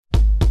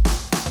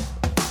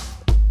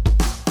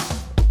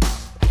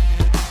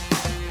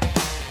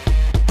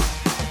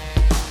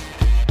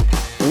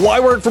Why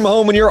work from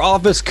home when your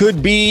office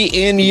could be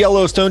in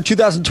Yellowstone?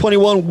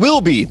 2021 will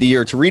be the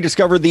year to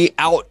rediscover the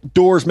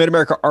outdoors.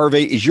 Mid-America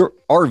RV is your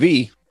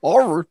RV.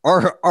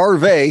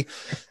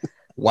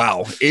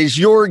 Wow. Is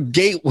your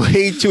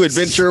gateway to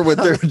adventure with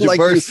their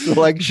diverse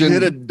selection.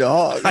 Hit a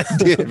dog. I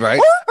did, right?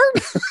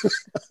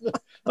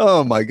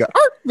 Oh my God.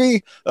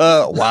 RV.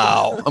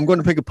 Wow. I'm going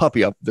to pick a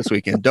puppy up this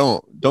weekend.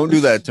 Don't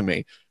do that to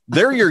me.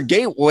 They're your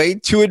gateway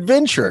to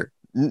adventure.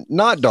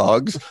 Not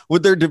dogs.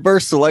 With their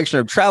diverse selection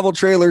of travel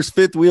trailers,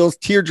 fifth wheels,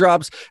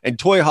 teardrops, and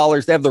toy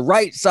haulers, they have the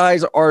right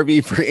size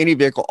RV for any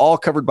vehicle, all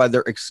covered by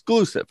their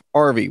exclusive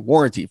RV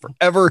warranty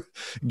forever.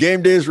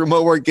 Game days,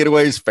 remote work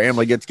getaways,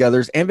 family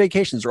get-togethers, and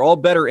vacations are all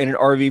better in an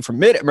RV from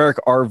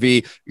Mid-America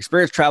RV.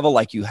 Experience travel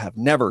like you have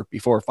never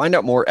before. Find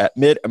out more at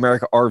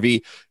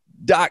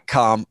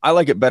midamericarv.com. I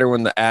like it better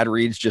when the ad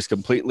reads just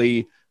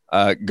completely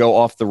go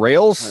off the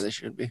rails. That's how they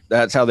should be.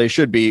 That's how they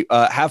should be.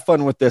 Have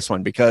fun with this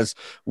one because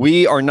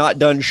we are not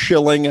done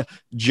shilling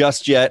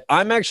just yet.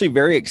 I'm actually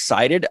very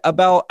excited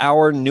about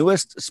our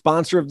newest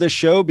sponsor of this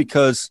show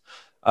because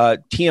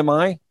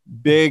TMI,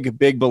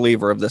 big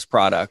believer of this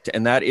product,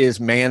 and that is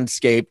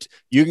Manscaped.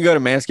 You can go to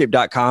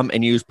manscaped.com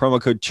and use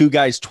promo code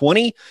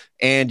 2guys20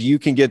 and you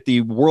can get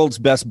the world's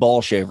best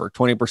ball shaver,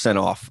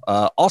 20% off.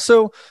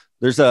 Also,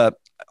 there's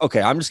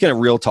okay, I'm just going to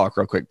real talk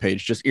real quick,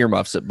 Paige. Just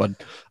earmuffs it, bud.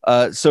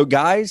 So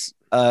guys,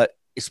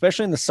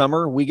 especially in the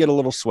summer, we get a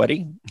little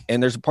sweaty,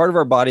 and there's a part of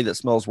our body that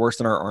smells worse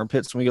than our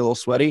armpits when we get a little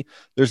sweaty.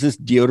 There's this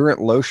deodorant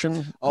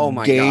lotion. Oh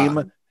my Game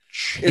God.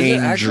 changer. Is it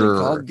actually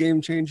called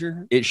Game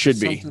Changer? It should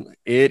be. Something like-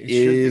 It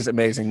is should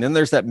be. amazing. Then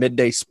there's that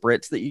midday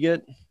spritz that you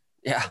get.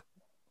 Yeah.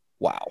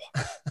 Wow.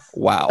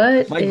 Wow.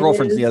 What My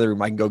girlfriend's in the is- other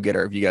room. I can go get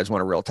her if you guys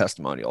want a real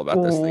testimonial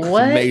about this thing. It's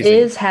What amazing.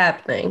 is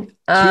happening? Two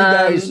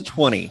guys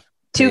 20.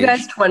 Two Paige.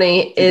 guys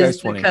 20 Two is guys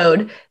the 20.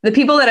 code. The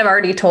people that I've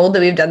already told that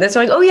we've done this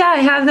are like, oh yeah, I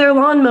have their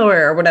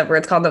lawnmower or whatever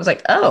it's called. I was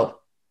like, oh,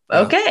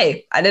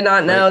 okay. I did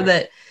not know Right.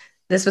 that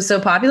this was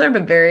so popular,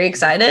 but very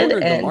excited.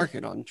 Cornered the And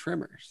market on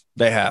trimmers.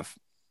 They have.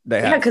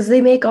 yeah, because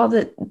they make all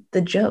the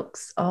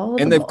jokes. All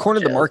of And the they've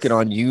cornered the jokes. market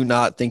on you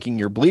not thinking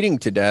you're bleeding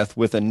to death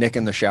with a nick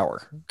in the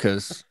shower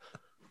because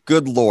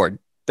good Lord,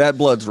 that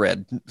blood's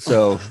red.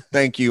 So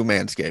thank you,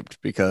 Manscaped,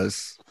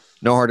 because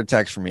no heart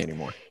attacks for me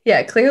anymore.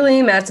 Yeah,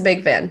 clearly Matt's a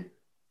big fan.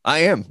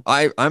 I am.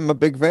 I'm a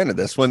big fan of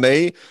this. When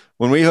we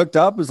hooked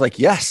up, it was like,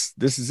 yes,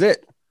 this is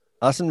it.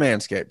 Us and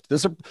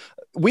Manscaped.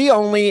 We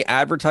only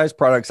advertise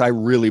products I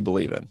really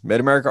believe in.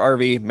 Mid-America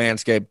RV,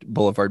 Manscaped,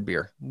 Boulevard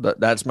Beer.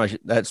 That's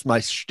my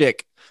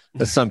shtick,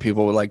 as some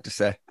people would like to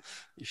say.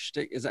 You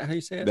shtick, is that how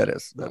you say it? That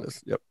is.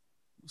 Yep.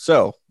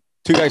 So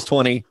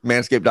 2guys20,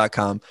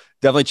 manscaped.com.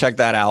 Definitely check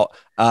that out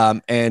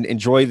and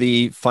enjoy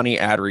the funny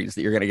ad reads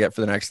that you're going to get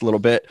for the next little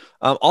bit.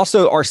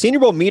 Also, our Senior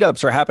Bowl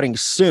meetups are happening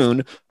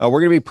soon. We're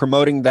going to be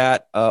promoting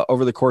that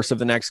over the course of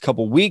the next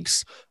couple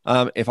weeks.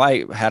 If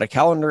I had a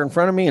calendar in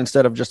front of me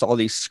instead of just all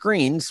these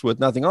screens with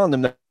nothing on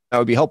them, that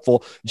would be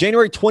helpful.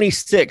 January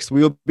 26th,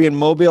 we will be in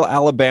Mobile,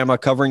 Alabama,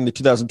 covering the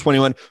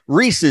 2021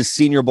 Reese's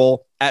Senior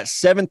Bowl at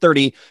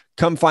 7:30.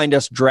 Come find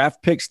us,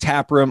 Draft Picks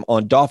Tap Room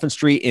on Dauphin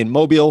Street in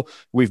Mobile.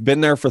 We've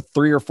been there for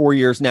 3 or 4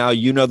 years now.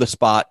 You know the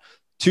spot.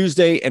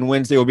 Tuesday and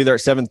Wednesday we'll be there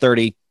at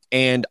 7:30.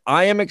 And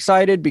I am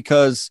excited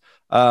because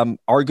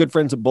our good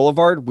friends at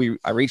Boulevard,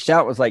 I reached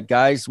out, was like,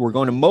 guys, we're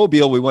going to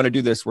Mobile. We want to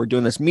do this. We're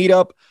doing this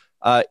meetup.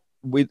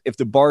 If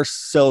the bar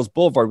sells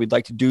Boulevard, we'd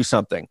like to do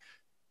something.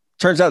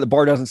 Turns out the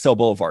bar doesn't sell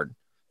Boulevard.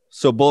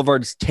 So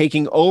Boulevard's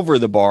taking over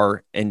the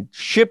bar and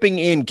shipping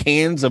in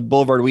cans of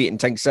Boulevard Wheat and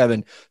Tank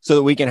 7 so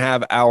that we can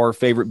have our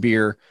favorite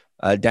beer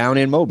down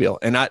in Mobile.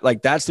 And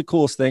that's the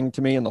coolest thing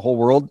to me in the whole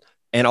world.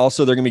 And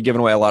also they're going to be giving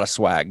away a lot of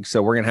swag.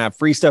 So we're going to have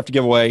free stuff to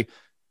give away.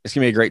 It's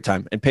going to be a great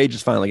time. And Paige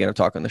is finally going to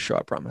talk on the show,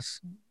 I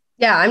promise.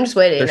 Yeah, I'm just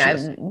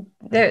waiting.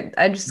 There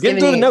I just Get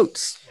giving through the you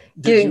notes.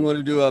 Did you want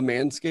to do a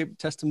Manscaped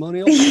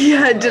testimonial?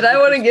 Yeah, did I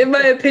want to give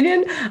my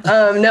opinion?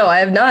 No, I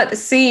have not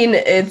seen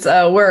its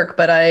work,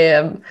 but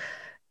I'm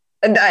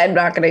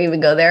not going to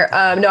even go there.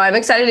 No, I'm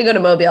excited to go to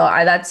Mobile.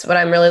 That's what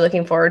I'm really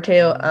looking forward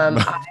to.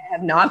 I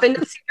have not been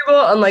to Super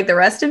Bowl unlike the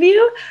rest of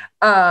you.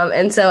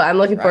 And so I'm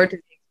looking forward to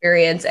the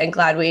experience and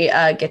glad we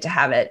get to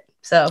have it.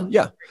 So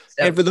yeah.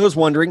 And for those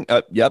wondering,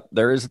 yep,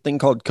 there is a thing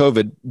called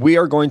COVID. We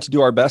are going to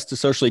do our best to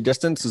socially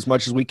distance as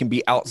much as we can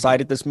be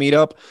outside at this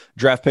meetup.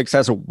 Draft Picks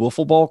has a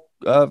wiffle ball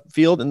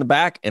field in the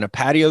back and a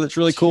patio that's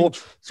really cool.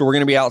 So we're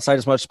going to be outside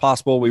as much as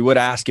possible. We would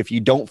ask if you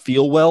don't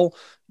feel well.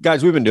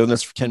 Guys, we've been doing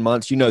this for 10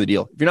 months. You know the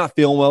deal. If you're not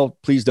feeling well,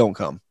 please don't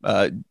come.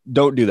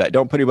 Don't do that.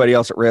 Don't put anybody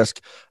else at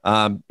risk.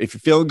 If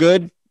you're feeling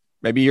good,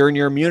 maybe you're in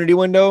your immunity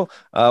window,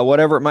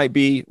 whatever it might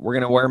be, we're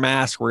going to wear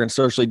masks. We're going to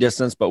socially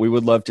distance, but we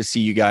would love to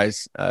see you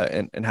guys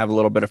and have a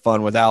little bit of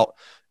fun without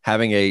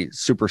having a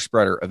super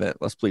spreader event.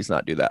 Let's please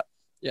not do that.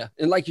 Yeah.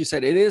 And like you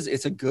said,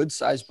 it's a good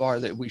size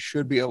bar that we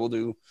should be able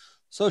to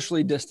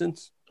socially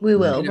distance. We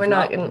will. We're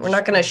not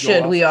going to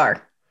should. We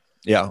are.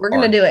 Yeah. We're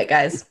going to do it,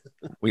 guys.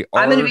 We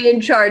are. I'm going to be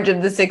in charge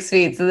of the 6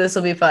 feet, so this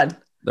will be fun.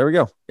 There we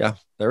go. Yeah,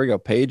 there we go.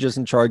 Paige is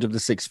in charge of the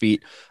 6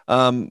 feet.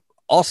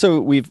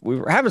 also,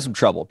 we're having some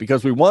trouble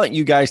because we want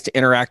you guys to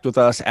interact with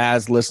us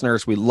as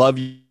listeners. We love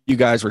you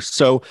guys. We're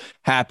so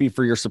happy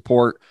for your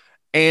support.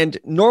 And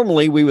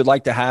normally we would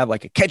like to have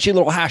like a catchy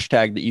little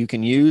hashtag that you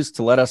can use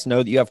to let us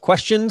know that you have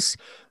questions.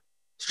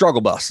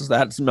 Struggle bus.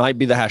 That might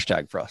be the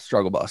hashtag for us,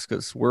 struggle bus,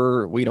 because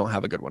we don't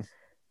have a good one.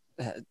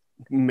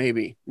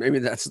 Maybe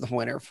that's the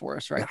winner for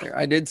us right there.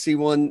 I did see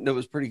one that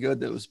was pretty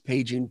good. That was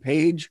paging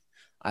page.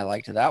 I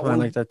liked that one. I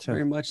like that too.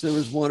 Very much. There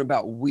was one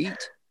about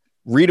wheat.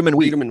 Read 'em and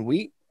wheat. Read 'em and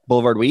wheat.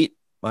 Boulevard Wheat,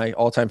 my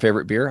all-time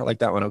favorite beer. I like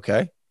that one.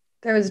 Okay.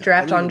 There was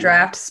draft on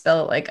draft,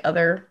 spell it like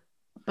other,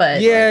 but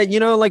yeah,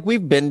 like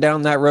we've been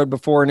down that road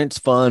before and it's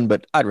fun,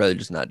 but I'd rather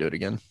just not do it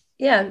again.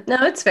 yeah, no,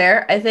 it's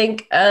fair. I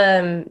think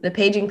the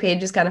paging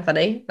page is kind of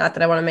funny. Not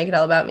that I want to make it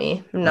all about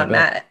me. I'm not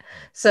mad.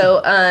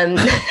 So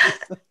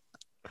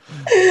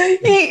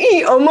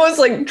he almost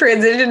like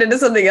transitioned into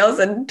something else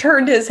and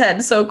turned his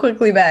head so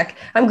quickly back.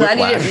 I'm glad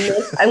you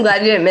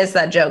didn't miss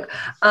that joke.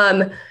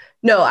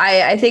 No,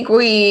 I think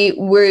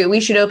we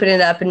should open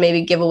it up and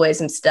maybe give away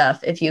some stuff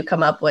if you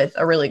come up with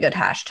a really good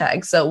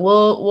hashtag. So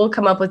we'll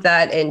come up with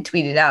that and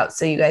tweet it out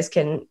so you guys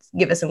can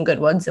give us some good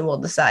ones and we'll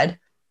decide.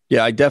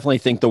 Yeah, I definitely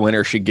think the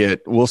winner should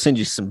we'll send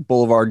you some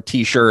Boulevard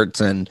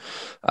t-shirts and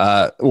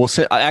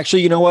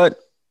actually, you know what?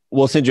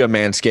 We'll send you a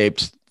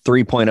Manscaped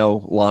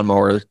 3.0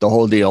 lawnmower, the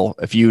whole deal.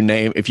 If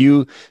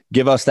you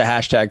give us the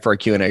hashtag for a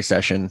Q&A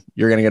session,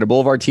 you're going to get a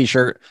Boulevard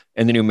t-shirt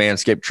and the new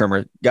Manscaped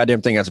trimmer.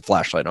 Goddamn thing has a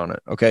flashlight on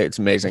it. Okay. It's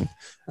amazing.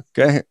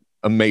 Okay.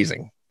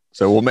 Amazing.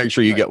 So we'll make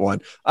sure you get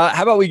one.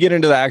 How about we get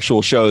into the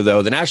actual show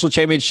though? The national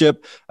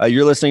championship,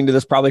 you're listening to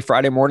this probably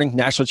Friday morning.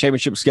 National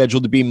championship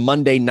scheduled to be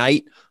Monday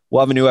night. We'll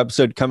have a new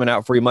episode coming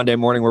out for you Monday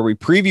morning where we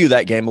preview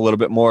that game a little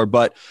bit more,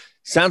 but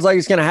sounds like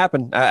it's going to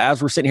happen.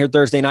 As we're sitting here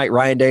Thursday night,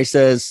 Ryan Day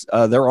says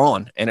they're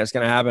on and it's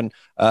going to happen.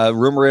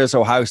 Rumor is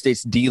Ohio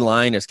State's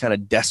D-line is kind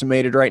of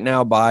decimated right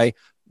now by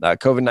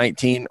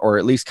COVID-19 or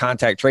at least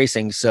contact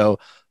tracing. So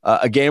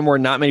a game where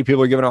not many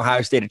people are giving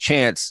Ohio State a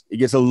chance, it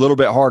gets a little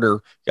bit harder.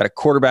 You got a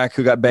quarterback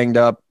who got banged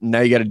up. Now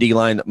you got a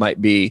D-line that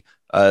might be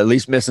at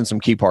least missing some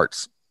key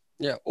parts.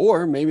 Yeah,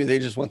 or maybe they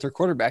just want their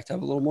quarterback to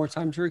have a little more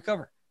time to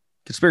recover.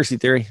 Conspiracy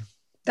theory.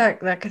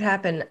 That could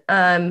happen.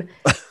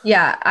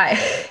 Yeah,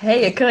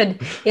 hey, it could.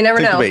 You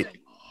never know. Debate.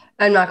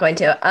 I'm not going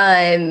to.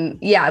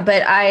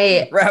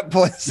 But rat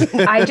poison.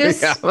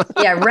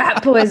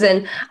 Rat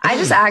poison. I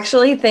just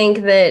actually think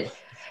that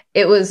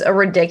it was a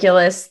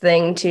ridiculous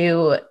thing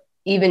to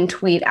even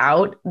tweet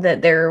out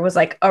that there was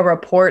like a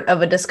report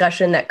of a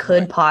discussion that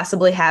could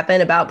possibly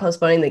happen about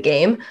postponing the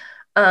game.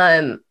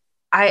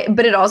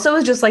 But it also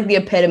was just like the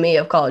epitome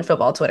of college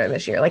football Twitter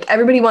this year. Like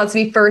everybody wants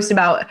to be first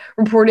about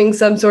reporting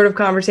some sort of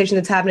conversation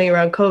that's happening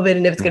around COVID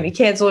and if it's going to be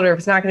canceled or if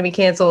it's not going to be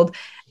canceled.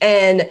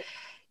 And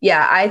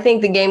yeah, I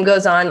think the game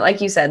goes on.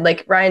 Like you said,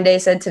 like Ryan Day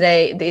said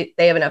today,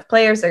 they have enough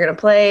players. They're going to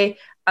play.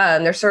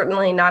 They're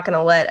certainly not going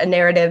to let a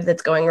narrative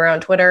that's going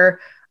around Twitter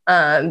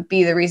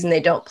be the reason they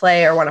don't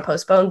play or want to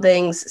postpone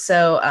things.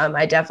 So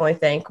I definitely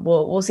think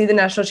we'll see the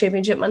national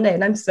championship Monday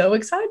and I'm so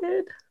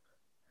excited.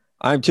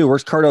 I'm too.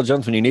 Where's Cardale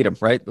Jones when you need him,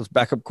 right? Those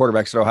backup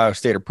quarterbacks at Ohio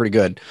State are pretty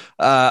good.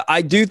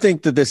 I do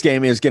think that this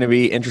game is going to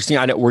be interesting.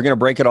 I know we're going to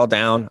break it all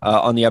down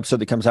on the episode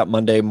that comes out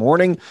Monday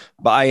morning,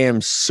 but I am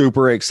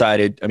super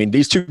excited. I mean,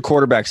 these two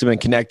quarterbacks have been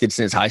connected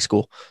since high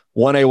school,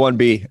 1A,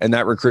 1B in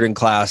that recruiting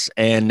class.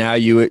 And now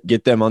you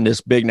get them on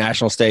this big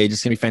national stage.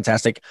 It's going to be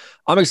fantastic.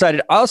 I'm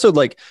excited. I also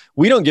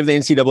we don't give the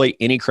NCAA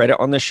any credit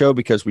on this show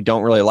because we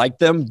don't really like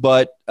them,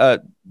 but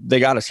they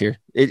got us here.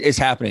 It's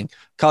happening.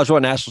 College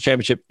Football National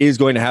Championship is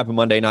going to happen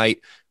Monday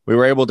night. We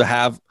were able to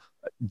have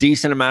a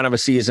decent amount of a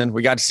season.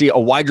 We got to see a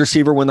wide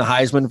receiver win the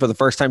Heisman for the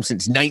first time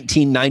since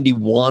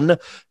 1991.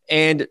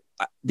 And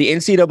the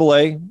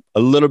NCAA, a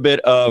little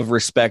bit of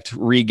respect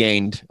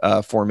regained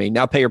for me.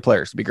 Now pay your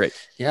players. It'd be great.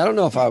 Yeah, I don't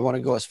know if I want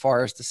to go as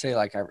far as to say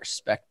like I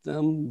respect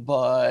them,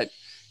 but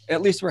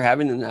at least we're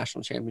having the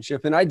national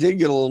championship. And I did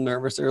get a little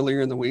nervous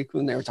earlier in the week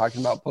when they were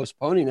talking about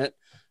postponing it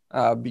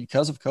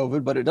because of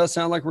COVID, but it does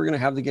sound like we're going to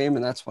have the game,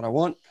 and that's what I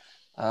want.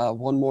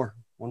 One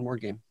more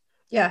game.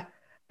 Yeah,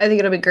 I think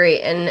it'll be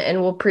great,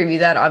 and we'll preview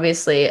that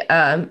obviously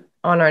on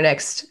our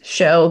next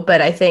show.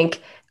 But I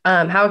think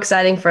how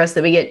exciting for us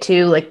that we get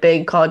two like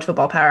big college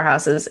football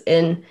powerhouses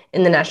in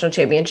the national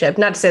championship.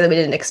 Not to say that we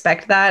didn't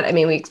expect that. I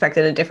mean, we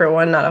expected a different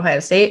one, not Ohio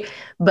State,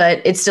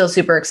 but it's still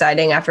super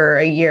exciting after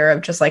a year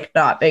of just like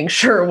not being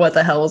sure what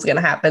the hell was going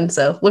to happen.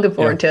 So looking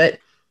forward to it.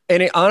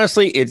 And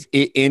honestly,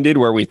 it ended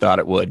where we thought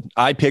it would.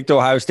 I picked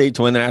Ohio State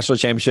to win the national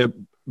championship,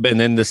 and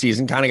then the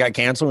season kind of got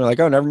canceled. We're like,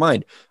 oh, never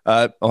mind.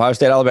 Ohio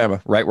State, Alabama,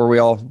 right where we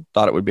all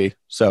thought it would be.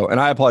 So, and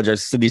I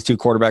apologize to these two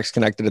quarterbacks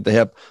connected at the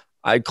hip.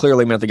 I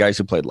clearly meant the guys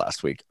who played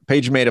last week.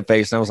 Paige made a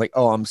face, and I was like,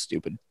 oh, I'm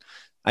stupid.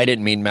 I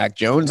didn't mean Mac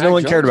Jones. No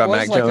one cared about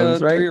Mac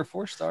Jones, right? 3 or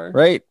 4 star.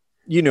 Right.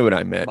 You knew what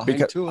I meant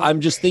because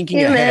I'm just thinking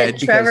you ahead. Meant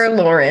Trevor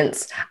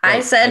Lawrence.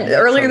 I said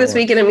earlier this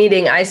week in a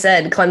meeting, I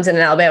said Clemson and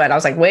Alabama, and I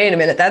was like, wait a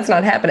minute, that's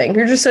not happening.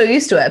 You're just so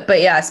used to it.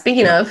 But yeah,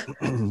 speaking of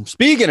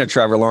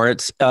Trevor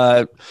Lawrence,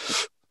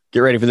 Get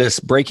ready for this.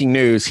 Breaking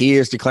news. He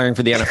is declaring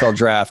for the NFL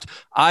draft.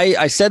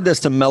 I said this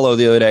to Mello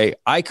the other day.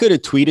 I could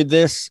have tweeted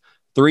this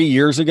 3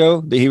 years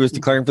ago that he was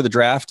declaring for the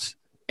draft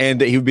and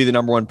that he would be the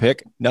number one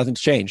pick. Nothing's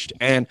changed.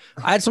 And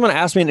I had someone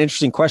ask me an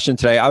interesting question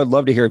today. I would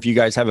love to hear if you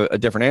guys have a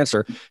different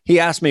answer. He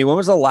asked me, when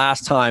was the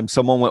last time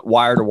someone went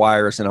wire to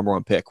wire as the number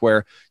one pick,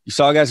 where you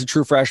saw a guy's a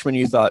true freshman,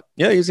 you thought,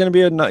 yeah, he's going to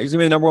be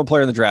the number one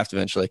player in the draft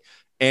eventually.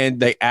 And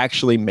they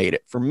actually made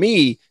it. For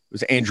me, it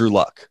was Andrew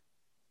Luck.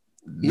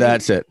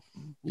 That's it.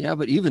 Yeah,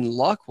 but even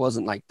Luck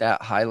wasn't like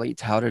that highly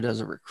touted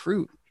as a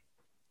recruit.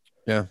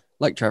 Yeah.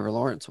 Like Trevor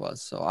Lawrence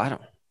was. So I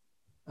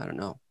don't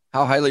know.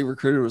 How highly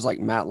recruited was like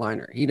Matt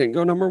Leinart. He didn't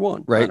go number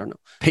one. Right. I don't know.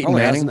 Peyton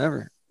Manning.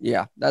 Never.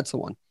 Yeah, that's the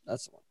one.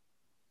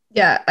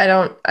 Yeah,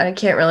 I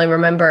can't really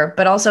remember.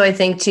 But also I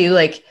think too,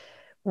 like,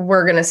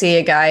 we're going to see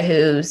a guy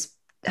who's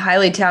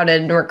highly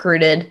touted and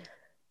recruited,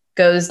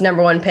 goes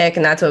number one pick,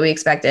 and that's what we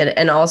expected,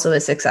 and also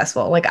is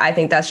successful. Like, I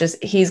think that's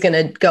just, he's going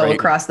to go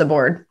across the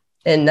board,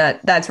 and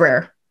that's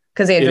rare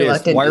because Andrew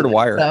Luck didn't wire to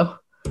wire. So.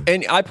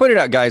 And I pointed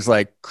out guys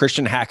like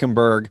Christian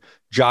Hackenberg,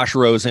 Josh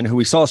Rosen, who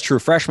we saw as true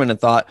freshmen, and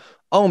thought,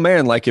 oh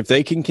man, like if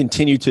they can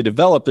continue to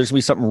develop, there's going to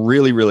be something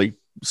really, really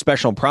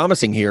special and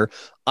promising here.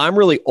 I'm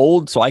really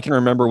old, so I can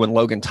remember when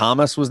Logan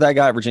Thomas was that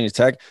guy at Virginia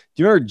Tech. Do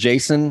you remember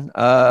Jason?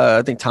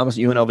 I think Thomas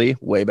at UNLV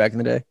way back in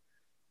the day.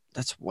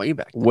 That's way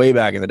back. Way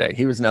back in the day.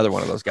 He was another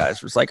one of those guys.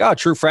 It was like, oh,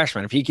 true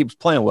freshman. If he keeps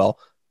playing well,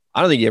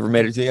 I don't think he ever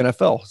made it to the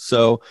NFL.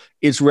 So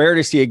it's rare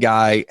to see a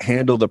guy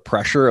handle the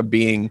pressure of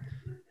being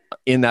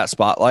in that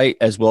spotlight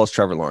as well as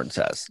Trevor Lawrence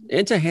has.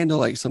 And to handle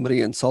like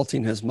somebody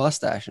insulting his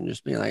mustache and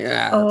just being like,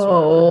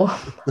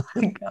 oh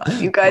my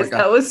God, you guys,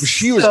 that was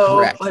she was so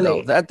correct funny.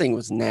 though. That thing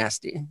was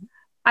nasty.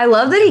 I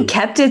love that he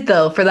kept it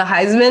though for the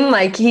Heisman.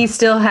 Like he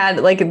still had,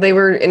 like they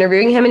were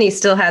interviewing him and he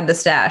still had the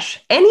stash,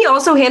 and he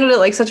also handled it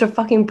like such a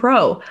fucking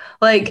pro.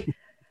 Like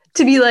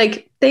to be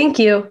like, thank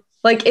you.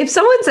 Like if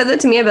someone said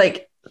that to me, I'd be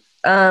like,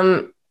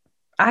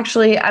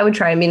 actually, I would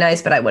try and be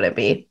nice, but I wouldn't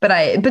be.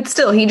 But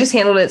still, he just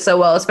handled it so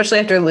well, especially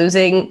after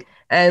losing.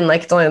 And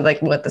like, it's only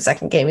like what the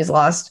second game he's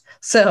lost.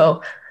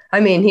 So, I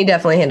mean, he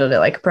definitely handled it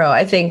like a pro.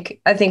 I think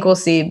we'll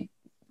see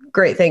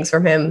great things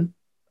from him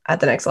at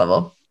the next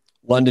level.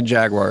 London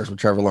Jaguars with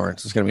Trevor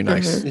Lawrence is going to be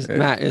nice. Mm-hmm.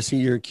 Matt, is he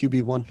your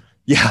QB1?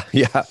 Yeah.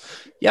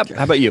 Yep.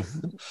 How about you?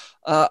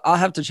 I'll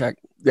have to check.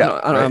 Yeah,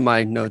 I don't have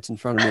my notes in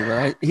front of me,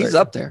 but he's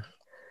up there.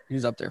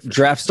 He's up there.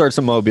 Draft starts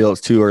in Mobile.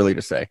 It's too early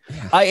to say.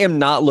 Yeah. I am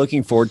not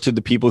looking forward to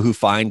the people who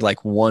find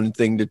like one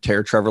thing to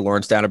tear Trevor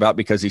Lawrence down about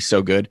because he's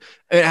so good.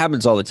 It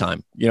happens all the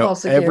time. You know,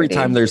 every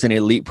time there's an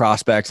elite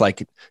prospect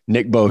like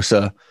Nick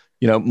Bosa,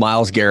 you know,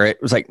 Myles Garrett,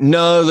 it was like,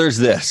 no, there's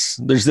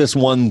this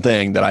one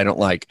thing that I don't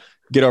like.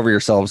 Get over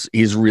yourselves.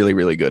 He's really,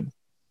 really good.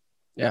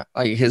 Yeah.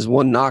 His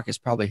one knock is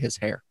probably his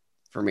hair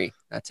for me.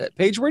 That's it.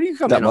 Paige, where do you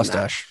come that in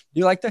mustache? On that?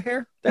 You like the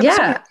hair?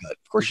 Yeah.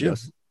 Of course she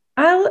does.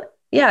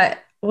 Yeah.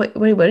 What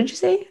did you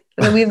say?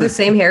 That we have the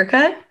same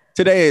haircut?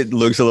 Today it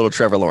looks a little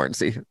Trevor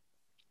Lawrence-y. You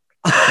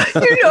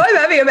know I'm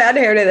having a bad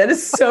hair day. That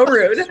is so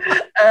rude.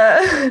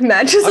 Matt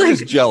I'm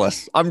just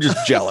jealous. I'm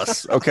just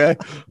jealous. Okay.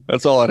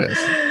 That's all it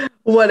is.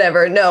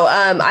 Whatever. No,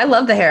 I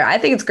love the hair. I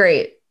think it's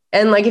great.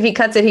 And like if he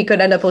cuts it, he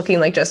could end up looking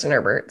like Justin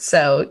Herbert.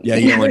 So yeah,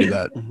 you don't want to do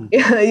that.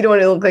 Yeah, you don't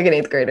want to look like an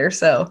 8th grader.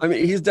 So I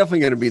mean, he's definitely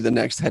going to be the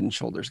next Head and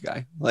Shoulders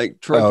guy,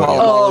 like Troy Polamalu.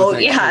 Oh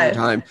yeah.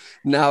 Time.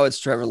 Now it's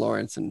Trevor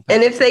Lawrence, and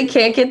if they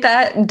can't get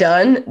that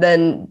done,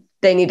 then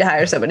they need to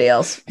hire somebody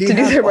else to do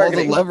their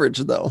marketing. All the leverage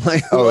though.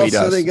 Like, who else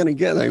are they going to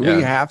get? Like,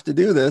 we have to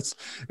do this,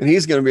 and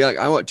he's going to be like,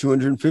 I want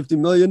 $250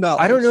 million.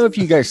 I don't know if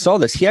you guys saw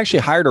this. He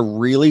actually hired a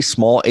really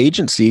small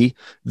agency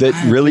that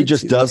really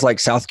just does like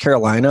South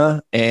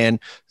Carolina, and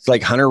it's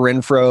like Hunter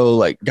Renfrow,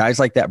 like guys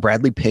like that,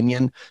 Bradley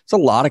Pinion. It's a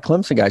lot of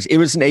Clemson guys. It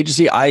was an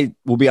agency, I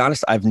will be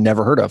honest, I've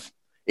never heard of.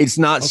 It's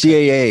not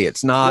CAA.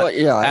 It's not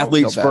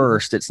Athletes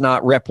First. It's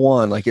not Rep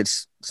One. Like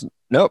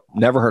nope,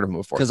 never heard of them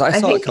before. Because I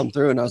saw it come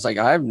through and I was like,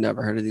 I've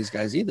never heard of these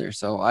guys either.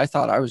 So I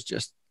thought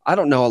I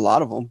don't know a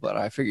lot of them, but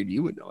I figured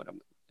you would know them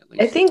at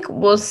least. I think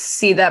we'll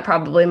see that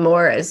probably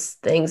more as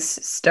things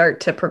start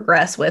to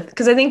progress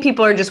because I think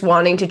people are just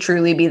wanting to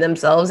truly be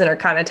themselves and are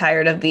kind of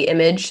tired of the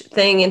image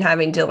thing and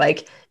having to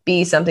like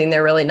be something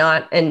they're really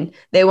not. And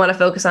they want to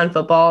focus on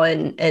football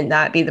and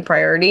that be the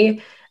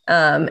priority.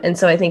 And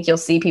so I think you'll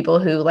see people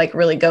who like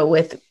really go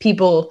with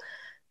people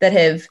that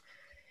have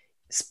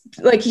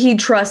like he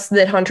trusts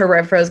that Hunter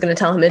Renfrow is going to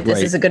tell him if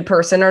this is a good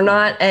person or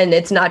not. And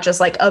it's not just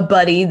like a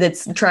buddy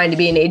that's trying to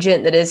be an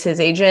agent that is his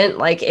agent.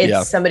 Like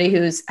it's somebody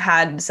who's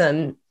had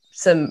some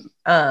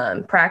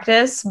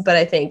practice, but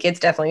I think it's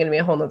definitely going to be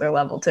a whole nother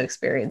level to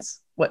experience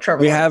what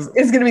Trevor Lawrence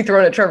is going to be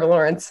thrown at Trevor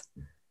Lawrence.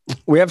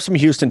 We have some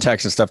Houston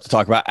Texans stuff to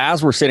talk about.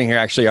 As we're sitting here,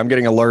 actually, I'm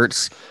getting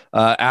alerts.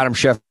 Adam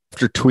Schefter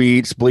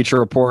tweets, Bleacher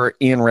Report,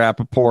 Ian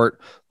Rappaport,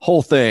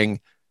 whole thing.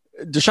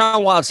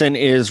 Deshaun Watson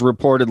is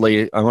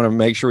reportedly, I want to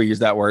make sure we use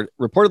that word,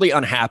 reportedly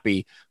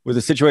unhappy with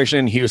the situation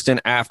in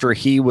Houston after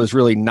he was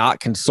really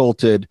not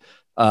consulted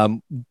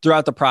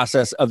throughout the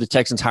process of the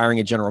Texans hiring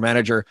a general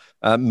manager.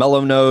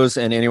 Mello knows,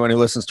 and anyone who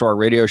listens to our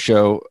radio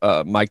show,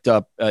 Mic'd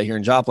Up here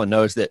in Joplin,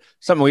 knows that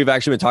something we've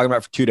actually been talking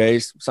about for 2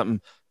 days,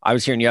 something I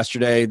was hearing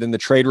yesterday. Then the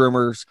trade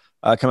rumors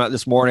come out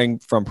this morning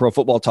from Pro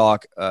Football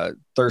Talk,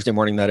 Thursday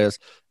morning, that is.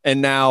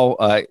 And now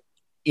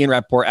Ian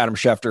Rappaport, Adam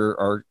Schefter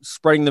are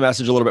spreading the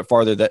message a little bit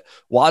farther that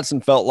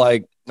Watson felt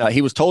like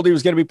he was told he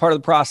was going to be part of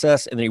the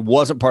process, and then he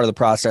wasn't part of the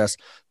process.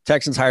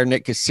 Texans hired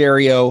Nick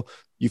Caserio.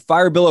 You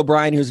fire Bill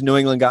O'Brien, who's a New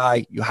England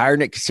guy. You hire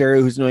Nick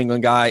Caserio, who's a New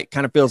England guy. It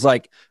kind of feels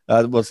like,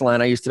 what's the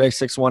line I used today?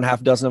 6 1,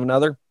 half a dozen of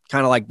another.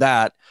 Kind of like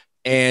that.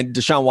 And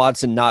Deshaun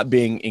Watson not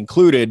being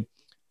included,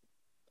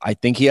 I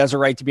think he has a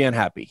right to be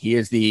unhappy. He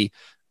is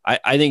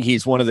I think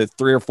he's one of the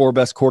 3 or 4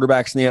 best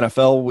quarterbacks in the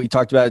NFL. We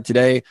talked about it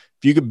today.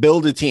 If you could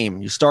build a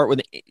team, you start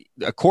with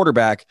a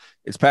quarterback,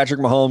 it's Patrick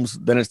Mahomes,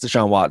 then it's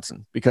Deshaun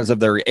Watson because of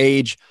their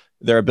age,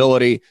 their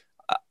ability.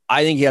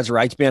 I think he has a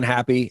right to be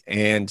unhappy,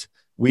 and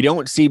we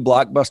don't see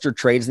blockbuster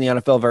trades in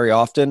the NFL very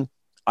often.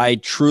 I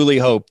truly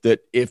hope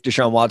that if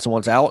Deshaun Watson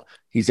wants out,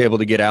 he's able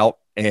to get out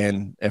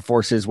and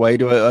force his way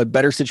to a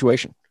better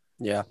situation.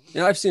 Yeah.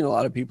 I've seen a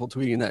lot of people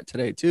tweeting that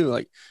today too.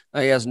 Like,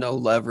 he has no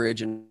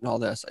leverage and all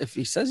this. If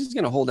he says he's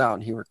going to hold out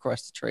and he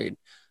requests a trade,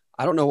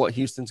 I don't know what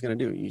Houston's going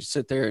to do. You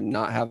sit there and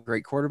not have a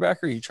great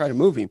quarterback, or you try to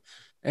move him.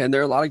 And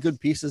there are a lot of good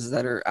pieces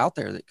that are out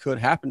there that could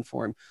happen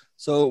for him.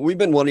 So we've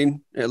been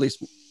wanting, at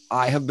least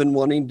I have been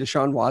wanting,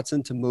 Deshaun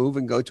Watson to move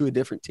and go to a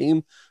different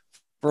team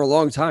for a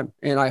long time.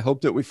 And I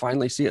hope that we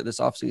finally see it this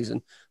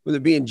offseason. With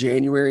it being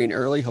January and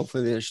early,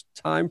 hopefully there's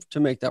time to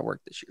make that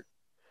work this year.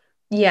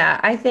 Yeah,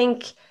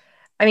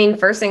 I mean,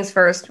 first things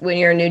first, when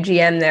you're a new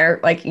GM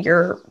there, like,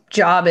 your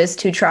job is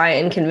to try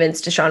and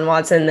convince Deshaun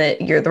Watson that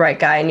you're the right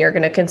guy and you're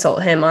going to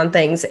consult him on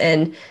things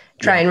and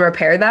try and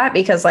repair that,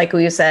 because like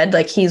we said,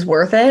 like, he's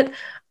worth it.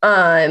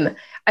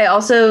 I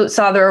also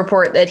saw the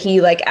report that he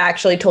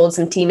actually told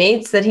some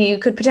teammates that he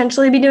could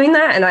potentially be doing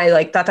that. And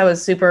I thought that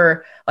was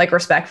super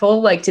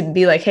respectful, to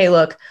be like, hey,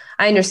 look,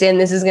 I understand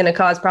this is going to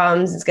cause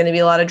problems. It's going to be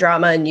a lot of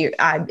drama. And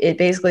it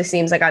basically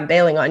seems like I'm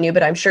bailing on you,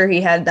 but I'm sure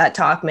he had that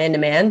talk man to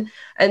man.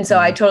 And so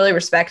I totally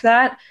respect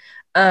that.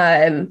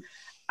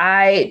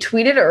 I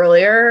tweeted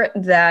earlier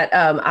that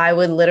I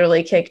would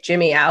literally kick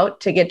Jimmy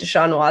out to get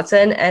Deshaun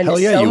Watson, and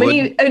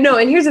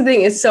and here's the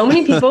thing: is so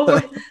many people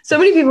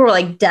were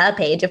like, "Duh,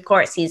 Paige, of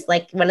course, he's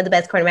one of the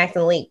best quarterbacks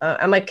in the league."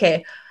 I'm like,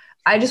 okay.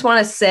 I just want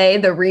to say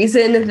the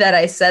reason that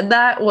I said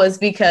that was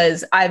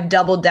because I've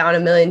doubled down a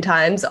million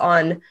times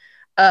on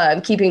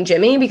keeping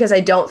Jimmy, because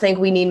I don't think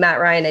we need Matt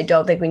Ryan. I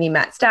don't think we need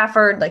Matt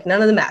Stafford.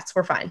 None of the Matts.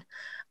 We're fine,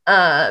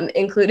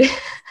 including.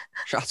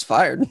 Shots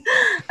fired.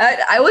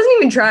 I wasn't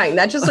even trying.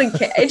 That just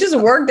it just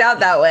worked out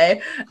that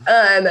way.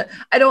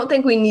 I don't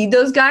think we need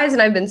those guys.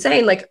 And I've been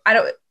saying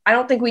I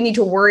don't think we need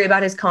to worry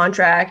about his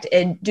contract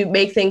and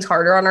make things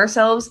harder on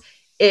ourselves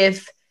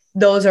if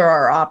those are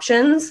our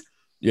options.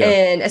 Yeah.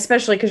 And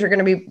especially because you're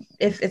going to be,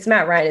 if it's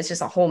Matt Ryan, it's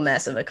just a whole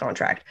mess of a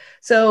contract.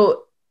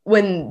 So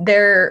when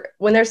they're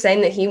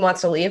saying that he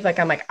wants to leave,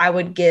 I'm like, I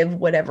would give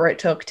whatever it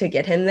took to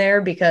get him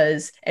there,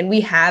 and we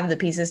have the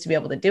pieces to be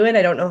able to do it.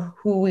 I don't know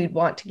who we'd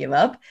want to give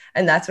up.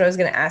 And that's what I was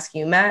going to ask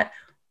you, Matt.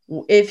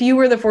 If you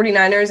were the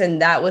 49ers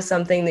and that was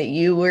something that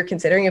you were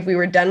considering, if we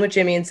were done with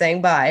Jimmy and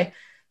saying bye,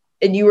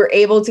 and you were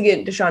able to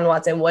get Deshaun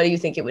Watson, what do you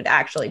think it would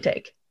actually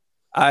take?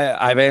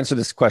 I've answered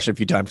this question a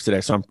few times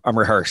today, so I'm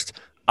rehearsed.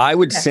 I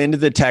would send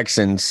the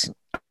Texans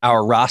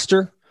our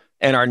roster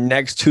and our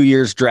next 2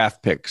 years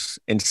draft picks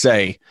and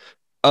say,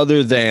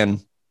 other than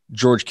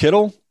George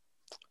Kittle,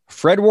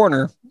 Fred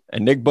Warner,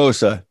 and Nick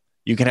Bosa,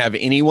 you can have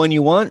anyone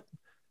you want.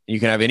 You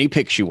can have any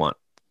picks you want,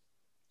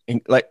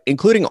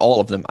 including all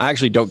of them. I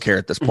actually don't care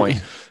at this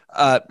point.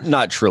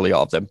 Not truly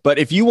all of them. But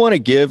if you want to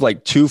give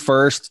 2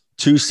 firsts,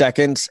 2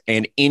 seconds,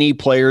 and any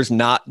players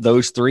not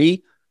those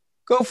 3,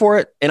 go for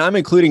it. And I'm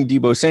including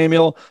Deebo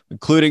Samuel,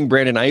 including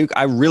Brandon Ayuk.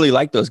 I really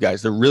like those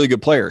guys. They're really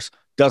good players.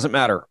 Doesn't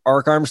matter.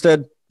 Arik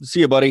Armstead,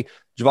 see you, buddy.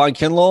 Javon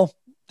Kinlaw,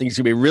 think he's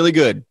going to be really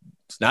good.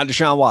 It's not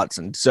Deshaun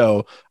Watson.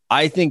 So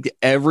I think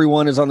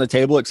everyone is on the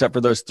table except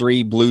for those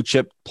 3 blue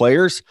chip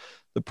players.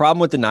 The problem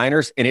with the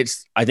Niners, and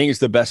I think it's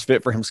the best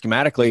fit for him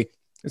schematically,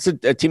 it's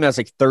a team that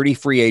has 30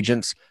 free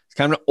agents. It's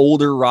kind of an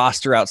older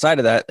roster outside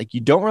of that.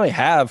 You don't really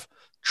have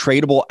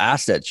tradable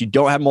assets. You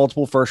don't have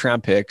multiple first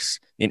round picks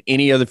in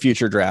any of the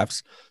future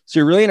drafts. So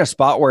you're really in a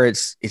spot where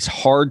it's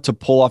hard to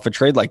pull off a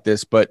trade like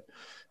this, but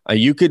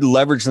you could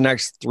leverage the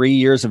next 3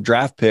 years of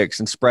draft picks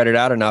and spread it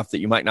out enough that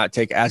you might not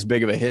take as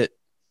big of a hit.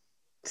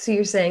 So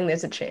you're saying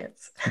there's a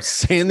chance? I'm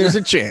saying there's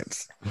a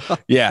chance.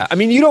 Yeah. I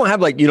mean, you don't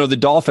have the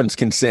Dolphins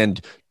can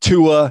send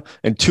Tua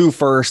and 2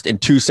 firsts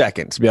and 2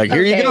 seconds. Be like,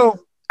 here you go.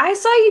 I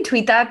saw you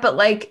tweet that, but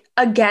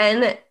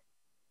again,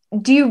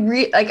 do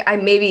you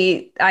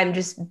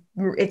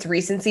it's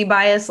recency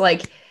bias.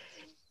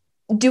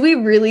 Do we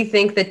really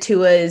think that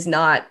Tua is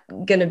not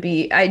going to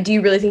be, do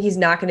you really think he's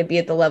not going to be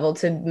at the level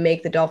to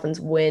make the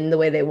Dolphins win the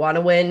way they want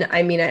to win?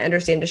 I mean, I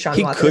understand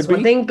Deshaun Watson is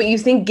one thing, but you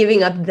think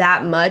giving up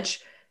that much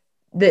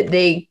that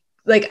they,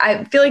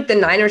 I feel like the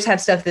Niners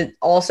have stuff that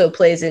also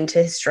plays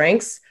into his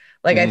strengths,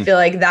 Like, I feel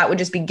like that would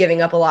just be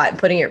giving up a lot and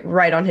putting it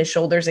right on his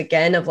shoulders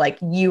again of like,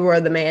 you are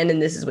the man and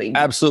this is what you do.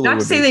 Absolutely. Not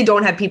to say they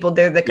don't have people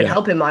there that could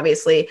help him,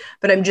 obviously,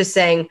 but I'm just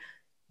saying,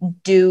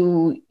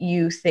 do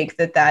you think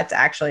that that's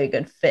actually a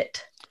good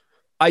fit?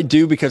 I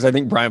do, because I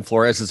think Brian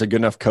Flores is a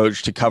good enough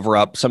coach to cover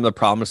up some of the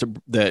problems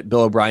that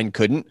Bill O'Brien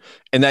couldn't.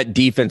 And that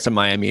defense in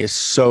Miami is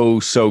so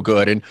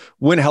good. And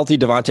when healthy,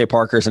 Devontae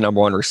Parker is the number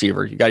one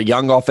receiver. You got a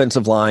young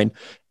offensive line.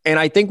 And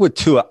I think with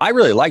Tua, I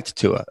really liked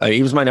Tua.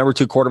 He was my number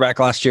 2 quarterback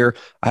last year.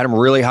 I had him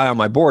really high on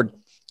my board.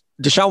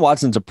 Deshaun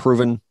Watson's a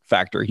proven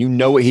factor. You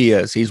know what he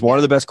is. He's one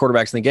of the best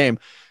quarterbacks in the game.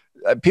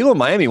 People in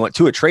Miami want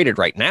Tua traded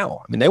right now.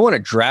 I mean, they want to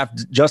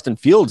draft Justin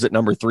Fields at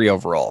number 3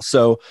 overall.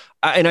 So,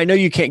 and I know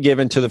you can't give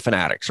in to the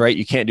fanatics, right?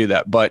 You can't do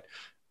that. But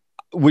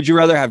would you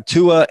rather have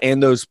Tua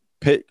and those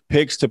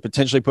picks to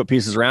potentially put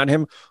pieces around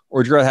him, or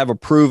would you rather have a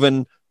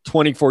proven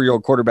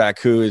 24-year-old quarterback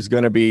who is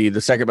going to be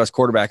the second best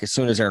quarterback as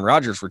soon as Aaron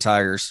Rodgers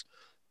retires?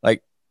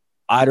 Like,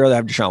 I'd rather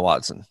have Deshaun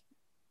Watson.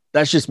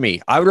 That's just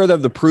me. I would rather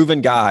have the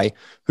proven guy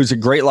who's a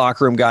great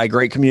locker room guy,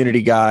 great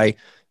community guy,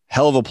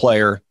 hell of a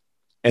player,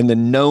 and the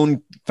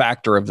known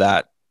factor of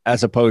that,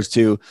 as opposed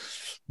to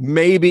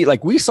maybe,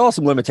 like, we saw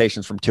some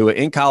limitations from Tua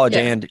in college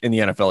and in the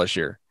NFL this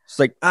year. It's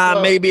like,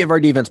 maybe if our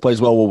defense plays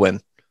well, we'll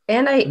win.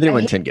 And I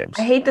win 10 games.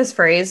 I hate this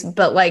phrase,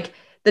 but like,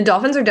 the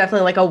Dolphins are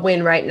definitely like a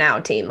win right now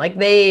team. Like,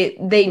 they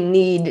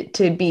need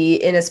to be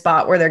in a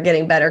spot where they're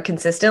getting better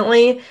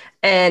consistently.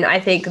 And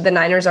I think the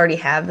Niners already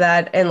have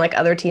that, and like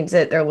other teams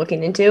that they're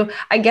looking into.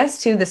 I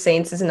guess too, the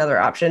Saints is another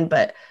option,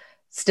 but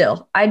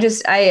still, I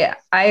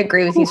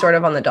agree with you sort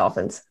of on the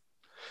Dolphins.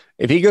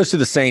 If he goes to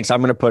the Saints,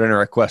 I'm going to put in a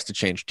request to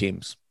change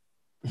teams.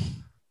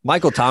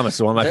 Michael Thomas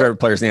is one of my favorite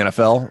players in the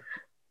NFL.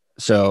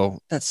 So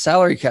that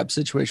salary cap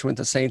situation with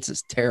the Saints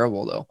is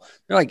terrible, though.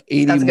 They're like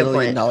 $80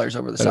 million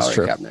over the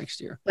salary cap next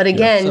year. But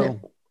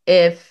again,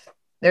 if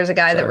there's a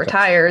guy that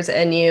retires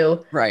and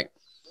you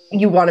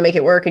want to make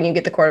it work and you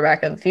get the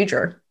quarterback of the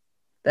future,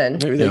 then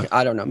maybe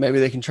I don't know. Maybe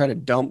they can try to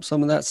dump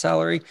some of that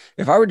salary.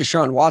 If I were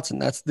Deshaun Watson,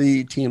 that's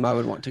the team I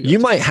would want to go to.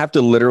 Might have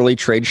to literally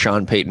trade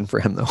Sean Payton for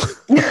him, though.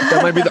 That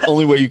might be the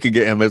only way you could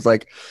get him. It's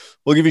like,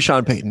 we'll give you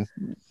Sean Payton.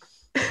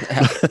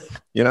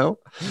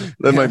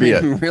 That might be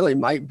it. Really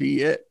might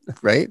be it,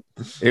 right?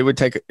 It would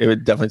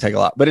definitely take a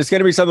lot, but it's going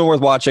to be something worth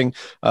watching.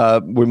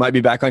 We might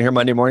be back on here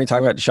Monday morning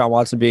talking about Deshaun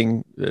Watson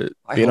being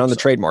on the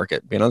trade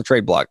market, being on the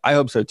trade block. I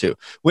hope so too.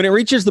 When it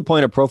reaches the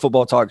point of Pro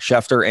Football Talk,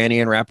 Schefter,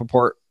 Annie, and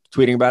Rappaport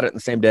tweeting about it in the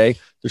same day,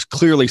 there's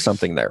clearly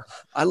something there.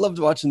 I loved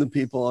watching the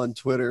people on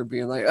Twitter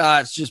being like,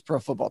 it's just Pro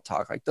Football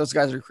Talk. Like, those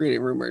guys are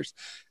creating rumors.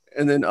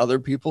 And then other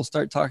people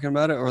start talking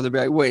about it, or they'll be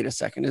like, wait a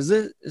second, is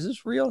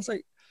this real? It's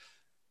like,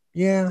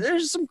 yeah,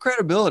 there's some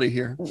credibility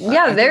here.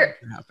 Yeah,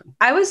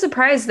 I was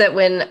surprised that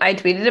when I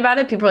tweeted about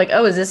it, people were like,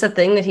 oh, is this a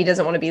thing that he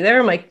doesn't want to be there?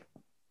 I'm like,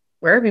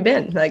 where have you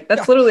been? Like,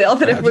 that's literally all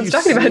that everyone's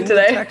talking about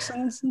today.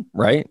 Texans?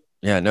 Right?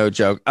 Yeah, no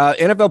joke.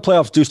 NFL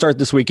playoffs do start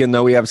this weekend,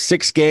 though. We have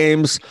 6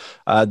 games.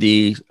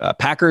 The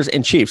Packers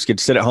and Chiefs get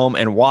to sit at home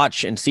and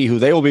watch and see who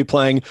they will be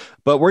playing.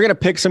 But we're going to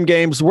pick some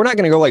games. We're not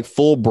going to go like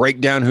full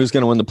breakdown who's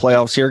going to win the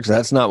playoffs here, because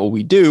that's not what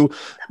we do.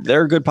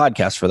 They're a good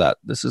podcast for that.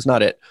 This is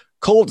not it.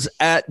 Colts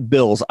at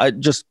Bills.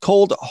 Just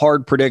cold,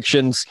 hard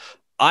predictions.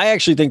 I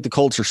actually think the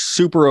Colts are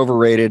super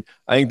overrated.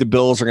 I think the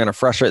Bills are going to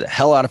frustrate the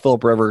hell out of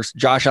Phillip Rivers.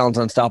 Josh Allen's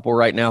unstoppable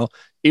right now.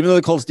 Even though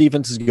the Colts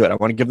defense is good, I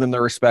want to give them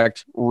their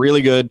respect.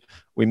 Really good.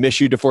 We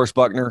miss you, DeForest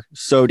Buckner,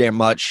 so damn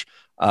much.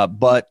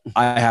 But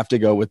I have to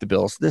go with the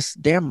Bills. This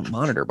damn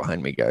monitor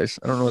behind me, guys.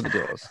 I don't know what the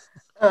deal is.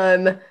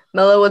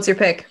 Mello, what's your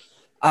pick?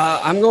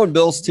 I'm going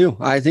Bills too.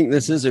 I think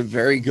this is a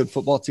very good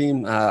football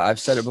team. I've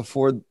said it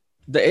before.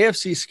 The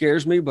AFC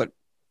scares me, but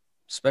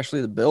especially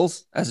the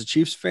Bills as a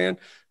Chiefs fan,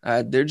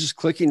 they're just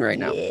clicking right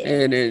now.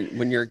 And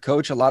when you're a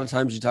coach, a lot of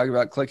times you talk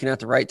about clicking at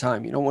the right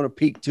time. You don't want to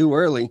peak too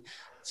early.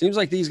 Seems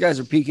like these guys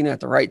are peaking at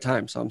the right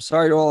time. So I'm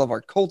sorry to all of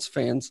our Colts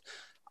fans.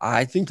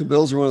 I think the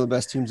Bills are one of the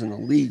best teams in the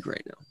league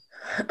right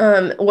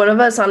now. One of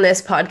us on this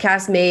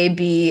podcast may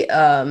be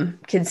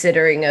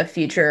considering a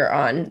future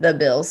on the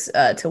Bills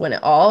to win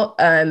it all.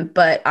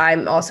 But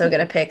I'm also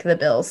going to pick the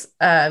Bills.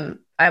 I'm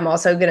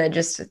also going to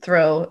just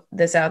throw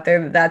this out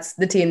there. That's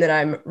the team that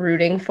I'm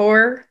rooting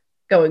for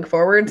going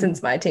forward,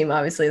 since my team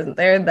obviously isn't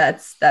there.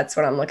 That's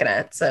what I'm looking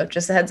at. So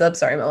just a heads up.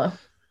 Sorry, Mello.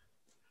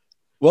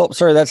 Well,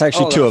 sorry, that's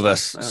actually 2 of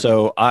us.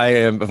 So I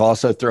have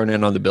also thrown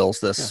in on the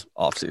Bills this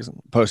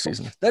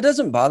postseason. That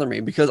doesn't bother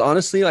me, because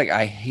honestly, like,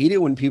 I hate it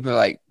when people are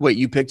like, wait,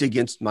 you picked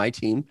against my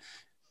team.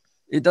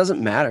 It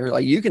doesn't matter.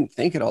 Like, you can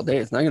think it all day.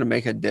 It's not going to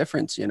make a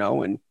difference,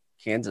 when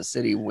Kansas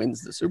City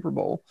wins the Super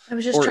Bowl. I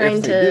was just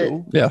trying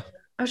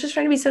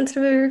to be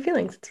sensitive of your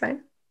feelings. It's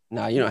fine.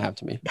 No, you don't have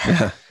to be.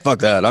 Fuck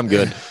that. I'm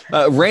good.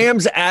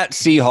 Rams at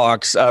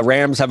Seahawks.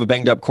 Rams have a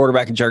banged up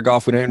quarterback in Jared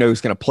Goff. We don't even know who's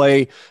going to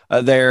play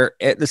there.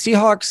 The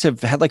Seahawks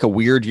have had like a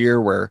weird year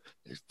where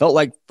it felt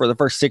like for the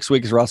first 6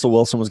 weeks, Russell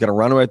Wilson was going to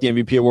run away with the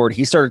MVP award.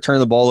 He started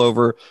turning the ball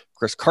over.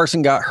 Chris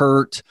Carson got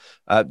hurt.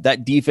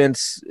 That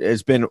defense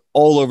has been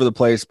all over the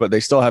place, but they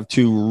still have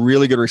 2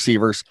 really good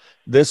receivers.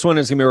 This one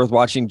is going to be worth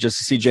watching just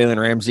to see Jalen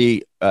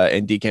Ramsey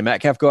and DK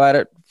Metcalf go at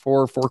it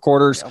four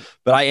quarters. Yep.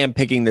 But I am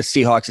picking the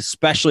Seahawks,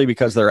 especially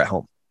because they're at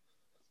home.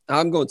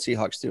 I'm going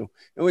Seahawks too.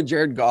 And with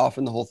Jared Goff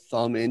and the whole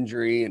thumb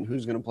injury and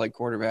who's going to play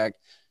quarterback,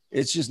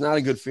 it's just not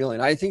a good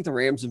feeling. I think the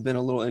Rams have been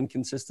a little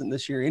inconsistent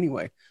this year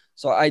anyway.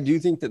 So I do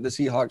think that the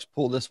Seahawks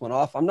pull this one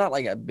off. I'm not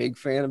like a big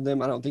fan of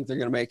them. I don't think they're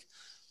going to make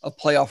a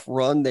playoff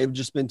run. They've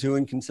just been too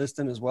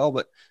inconsistent as well.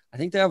 But I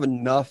think they have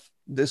enough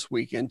this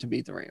weekend to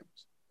beat the Rams.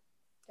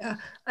 Yeah,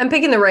 I'm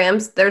picking the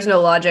Rams. There's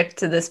no logic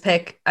to this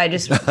pick. I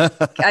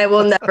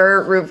will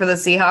never root for the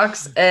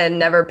Seahawks and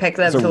never pick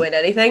them to win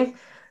anything.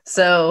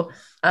 So,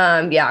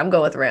 yeah, I'm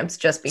going with Rams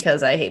just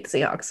because I hate the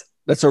Seahawks.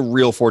 That's a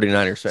real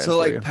 49ers fan. So,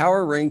 like,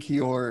 power rank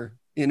your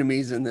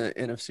enemies in the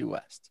NFC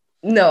West.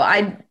 No,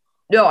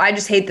 I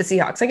just hate the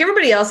Seahawks. Like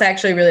everybody else, I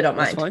actually really don't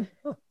mind. That's fine.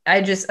 Huh.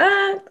 I just,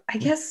 I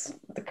guess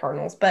the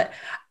Cardinals, but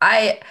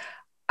I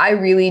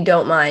really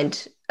don't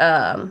mind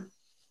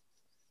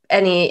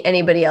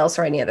anybody else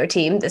or any other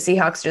team. The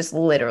Seahawks just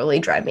literally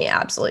drive me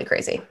absolutely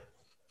crazy.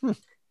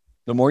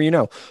 The more you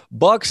know.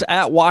 Bucks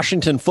at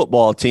Washington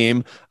football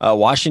team.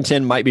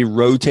 Washington might be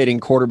rotating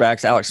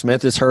quarterbacks. Alex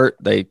Smith is hurt.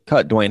 They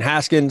cut Dwayne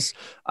Haskins.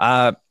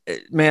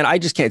 Man, I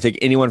just can't take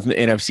anyone from the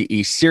NFC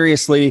East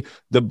seriously.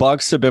 The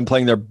Bucks have been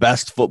playing their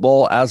best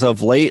football as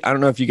of late. I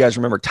don't know if you guys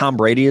remember Tom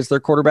Brady is their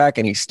quarterback,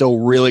 and he's still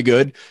really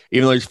good,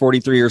 even though he's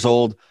 43 years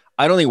old.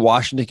 I don't think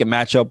Washington can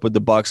match up with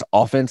the Bucks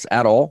offense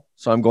at all.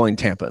 So I'm going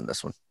Tampa in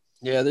this one.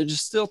 Yeah, they're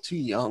just still too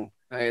young.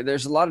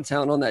 There's a lot of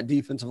talent on that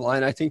defensive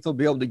line. I think they'll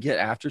be able to get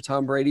after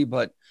Tom Brady,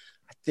 but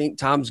I think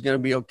Tom's going to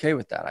be okay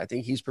with that. I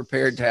think he's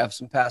prepared to have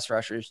some pass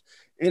rushers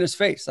in his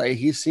face.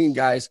 He's seen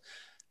guys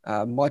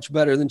much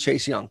better than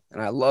Chase Young,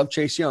 and I love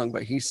Chase Young,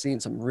 but he's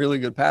seen some really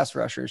good pass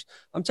rushers.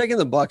 I'm taking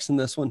the Bucks in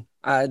this one.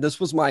 This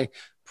was my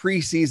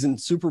preseason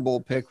Super Bowl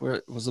pick, where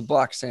it was the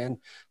Bucks, and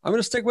I'm going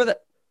to stick with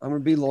it. I'm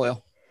going to be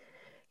loyal.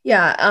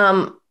 Yeah,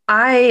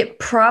 I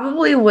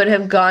probably would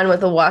have gone with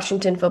the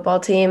Washington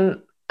football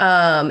team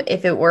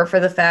if it were for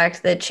the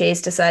fact that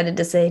Chase decided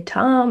to say,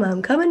 "Tom,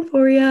 I'm coming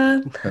for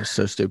you." That's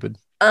so stupid.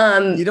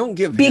 You don't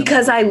give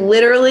because I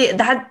literally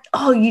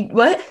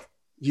what?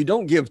 You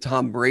don't give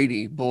Tom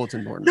Brady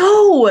bulletin board.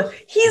 No,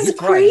 he's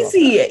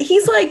crazy.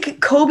 He's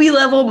like Kobe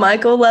level,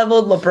 Michael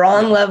level,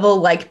 LeBron level,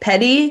 like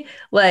petty.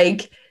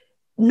 Like,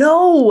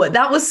 no,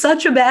 that was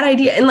such a bad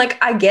idea. And like,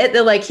 I get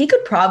that, like, he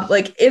could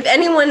probably, like,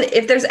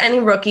 if there's any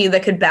rookie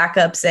that could back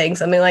up saying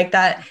something like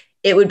that,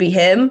 it would be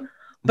him.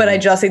 But I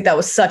just think that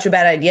was such a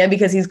bad idea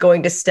because he's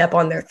going to step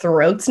on their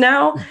throats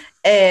now.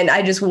 And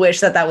I just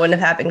wish that wouldn't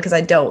have happened because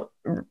I don't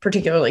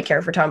particularly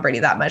care for Tom Brady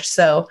that much.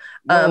 So,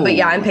 but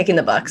yeah, I'm picking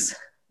the Bucks.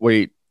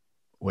 Wait.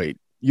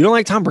 You don't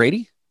like Tom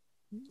Brady?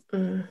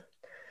 Mm.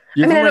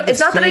 It's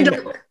not that I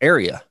don't.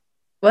 Area.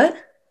 What?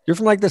 You're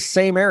from like the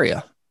same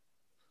area.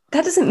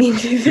 That doesn't mean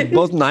anything.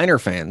 Both Niner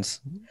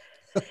fans.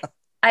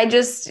 I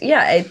just,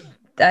 I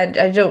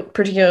don't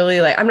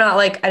particularly like. I'm not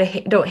like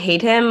don't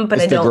hate him, but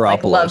it's I don't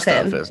like love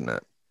stuff, him. Isn't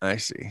it? I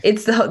see.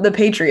 It's the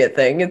Patriot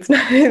thing. It's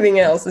not anything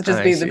else. It's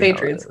just being the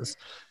Patriots.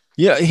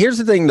 Yeah. Here's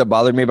the thing that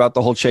bothered me about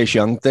the whole Chase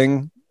Young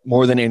thing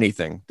more than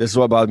anything. This is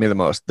what bothered me the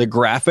most. The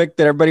graphic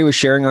that everybody was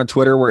sharing on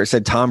Twitter where it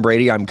said Tom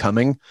Brady, I'm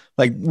coming.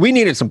 Like, we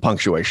needed some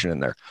punctuation in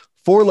there.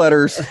 4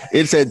 letters.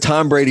 It said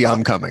Tom Brady,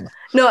 I'm coming.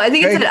 No, I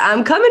think it said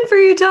I'm coming for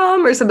you,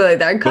 Tom, or something like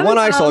that. The one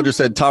I saw just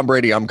said Tom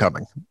Brady, I'm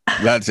coming.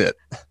 That's it.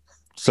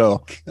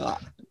 So,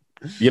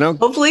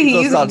 hopefully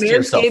he uses a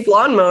Manscaped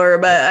lawnmower,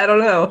 but I don't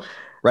know.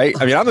 Right?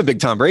 I mean, I'm a big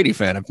Tom Brady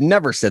fan. I've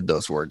never said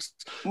those words.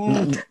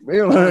 Ravens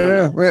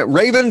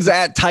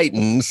at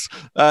Titans,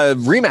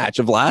 rematch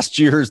of last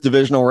year's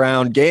divisional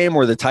round game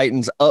where the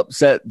Titans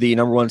upset the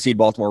number 1 seed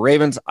Baltimore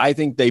Ravens. I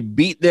think they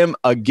beat them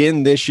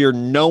again this year.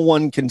 No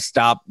one can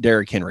stop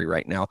Derrick Henry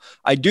right now.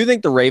 I do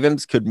think the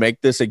Ravens could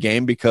make this a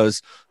game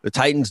because the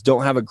Titans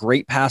don't have a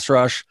great pass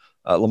rush.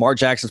 Lamar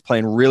Jackson's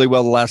playing really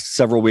well the last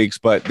several weeks,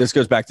 but this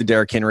goes back to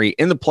Derrick Henry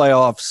in the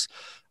playoffs.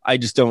 I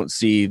just don't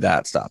see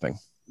that stopping.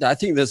 I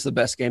think this is the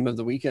best game of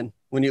the weekend.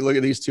 When you look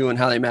at these two and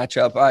how they match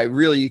up,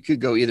 you could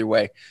go either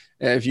way.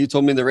 If you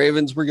told me the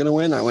Ravens were going to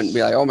win, I wouldn't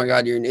be like, oh my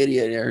God, you're an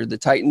idiot. Or the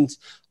Titans.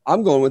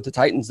 I'm going with the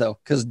Titans though,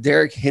 because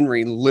Derrick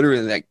Henry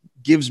literally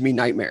gives me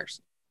nightmares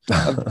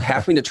of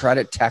having to try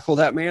to tackle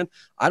that man.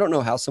 I don't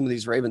know how some of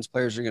these Ravens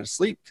players are going to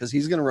sleep because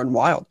he's going to run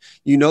wild.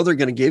 They're going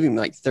to give him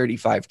like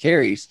 35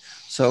 carries.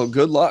 So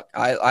good luck.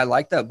 I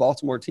like that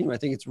Baltimore team. I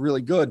think it's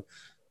really good,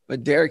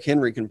 but Derrick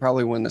Henry can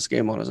probably win this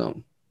game on his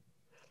own.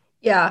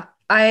 Yeah.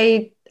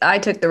 I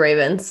took the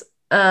Ravens.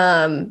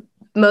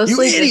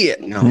 Mostly you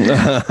idiot. No.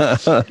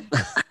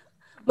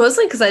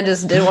 Mostly because I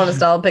just didn't want to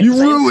stall pick. You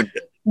ruined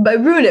it. I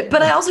ruined it.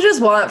 But I also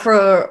just want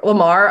for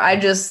Lamar. I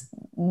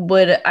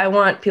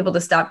want people to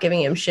stop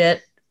giving him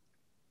shit,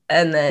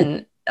 and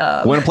then win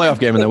a playoff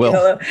game, and they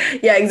will.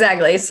 Yeah,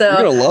 exactly. So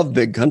you're gonna love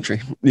big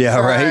country. Yeah,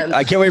 right.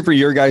 I can't wait for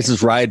your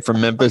guys' ride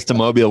from Memphis to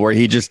Mobile, where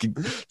he just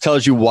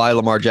tells you why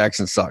Lamar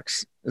Jackson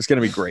sucks. It's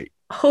gonna be great.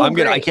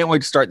 I can't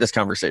wait to start this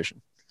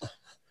conversation.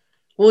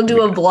 We'll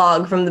do a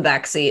vlog from the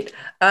backseat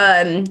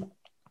and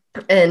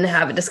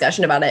have a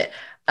discussion about it.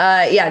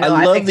 Yeah, no,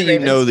 I love picked that the you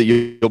Ravens. know that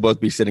you'll both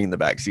be sitting in the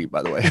back seat,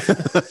 by the way.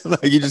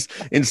 Like, you just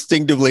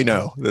instinctively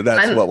know that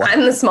that's I'm, what will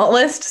happen. I'm the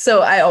smallest,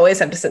 so I always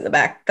have to sit in the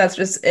back. That's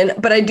just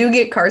but I do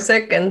get car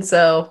sick, and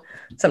so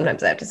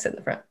sometimes I have to sit in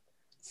the front.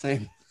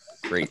 Same.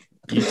 Great.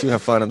 You two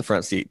have fun in the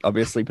front seat. I'll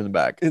be asleep in the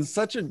back. It's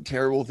such a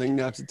terrible thing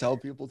to have to tell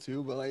people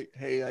too, but like,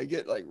 hey, I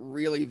get like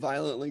really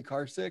violently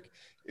car sick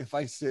if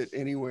I sit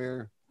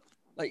anywhere.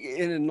 Like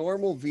in a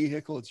normal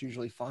vehicle, it's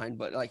usually fine,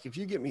 but like if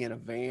you get me in a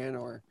van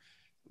or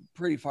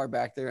pretty far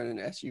back there in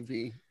an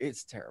SUV,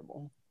 it's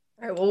terrible.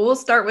 All right, well, we'll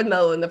start with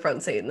Mo in the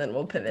front seat, and then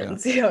we'll pivot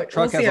and see how it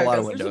Truck we'll has see a how lot it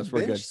of goes. windows. There's a We're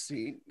bench good.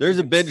 seat. There's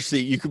a bench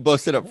seat. You could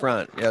both sit up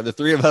front. Yeah, the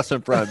three of us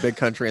in front, big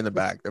country in the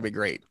back. That'd be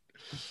great.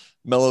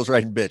 Mello's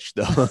riding bitch,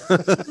 though.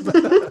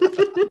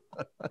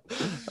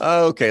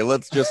 Okay,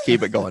 let's just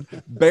keep it going.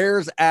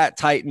 Bears at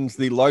Titans,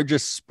 the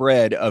largest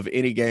spread of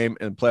any game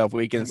in playoff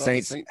weekend.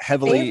 Saints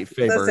heavily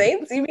favored. The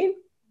Saints, you mean?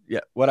 Yeah,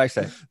 what'd I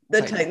say?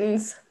 The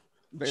Titans.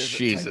 Bears at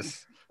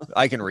Jesus. Titans.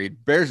 I can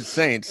read. Bears at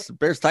Saints.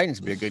 Bears Titans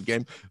would be a good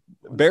game.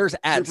 Bears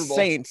at Super Bowl.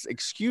 Saints.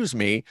 Excuse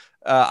me.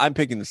 I'm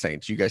picking the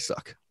Saints. You guys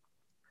suck.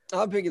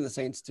 I'm picking the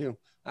Saints too.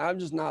 I'm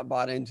just not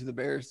bought into the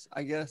Bears,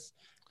 I guess.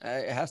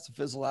 It has to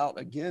fizzle out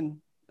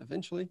again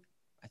eventually,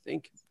 I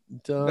think.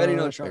 Betting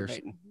on Sean Bears.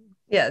 Payton.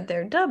 Yeah,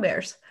 they're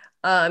Bears.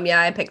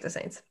 Yeah, I picked the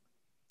Saints.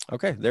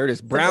 Okay, there it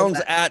is.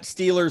 Browns at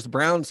Steelers.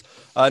 Browns,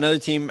 another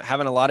team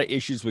having a lot of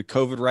issues with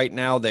COVID right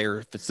now.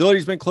 Their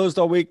facility's been closed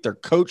all week. Their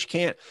coach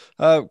can't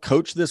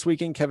coach this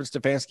weekend. Kevin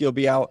Stefanski will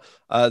be out.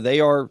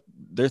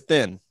 They're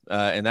thin,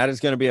 and that is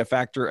going to be a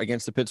factor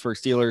against the Pittsburgh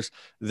Steelers.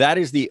 That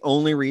is the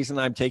only reason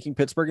I'm taking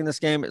Pittsburgh in this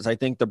game, is I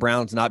think the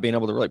Browns not being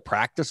able to really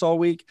practice all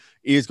week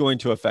is going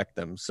to affect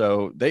them.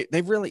 So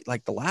they've really,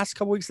 like the last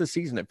couple weeks of the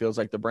season, it feels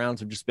like the Browns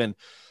have just been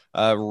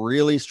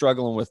really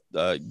struggling with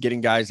getting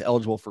guys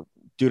eligible for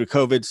due to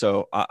COVID.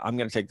 So I'm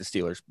going to take the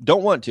Steelers.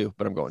 Don't want to,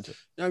 but I'm going to.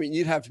 I mean,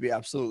 you'd have to be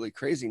absolutely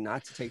crazy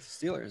not to take the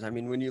Steelers. I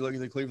mean, when you look at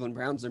the Cleveland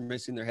Browns, they're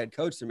missing their head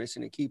coach. They're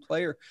missing a key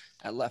player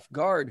at left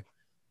guard.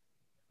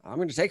 I'm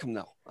going to take them,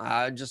 though.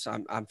 I'm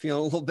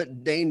feeling a little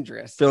bit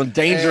dangerous. Feeling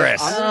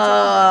dangerous.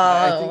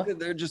 I think that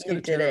they're just going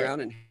to turn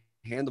around and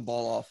hand the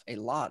ball off a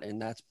lot,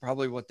 and that's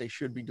probably what they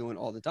should be doing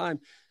all the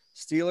time.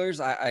 Steelers,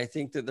 I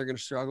think that they're going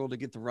to struggle to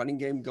get the running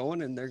game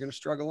going, and they're going to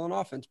struggle on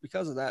offense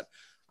because of that.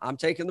 I'm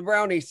taking the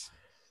Brownies.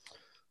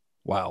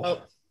 Wow.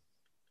 Oh,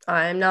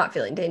 I'm not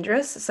feeling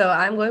dangerous, so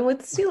I'm going with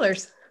the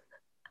Steelers.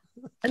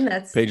 And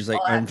that's Paige is like,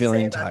 I'm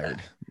feeling tired.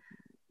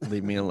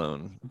 Leave me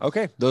alone.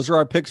 Okay, those are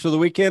our picks for the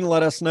weekend.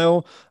 Let us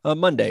know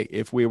Monday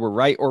if we were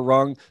right or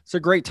wrong. It's a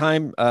great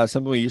time.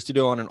 Something we used to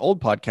do on an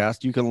old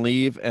podcast. You can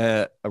leave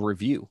a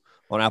review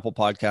on Apple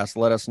Podcasts.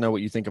 Let us know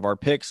what you think of our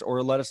picks,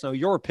 or let us know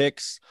your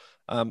picks.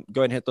 Go ahead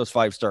and hit those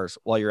 5 stars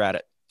while you're at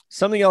it.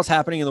 Something else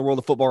happening in the world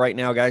of football right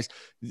now, guys.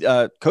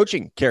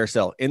 Coaching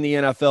carousel in the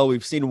NFL.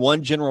 We've seen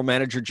one general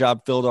manager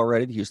job filled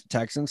already, the Houston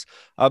Texans,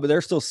 but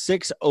there's still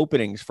 6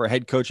 openings for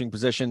head coaching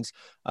positions.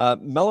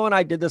 Mello and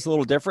I did this a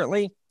little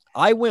differently.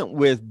 I went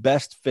with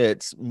best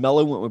fits.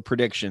 Mello went with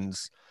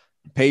predictions.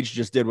 Paige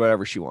just did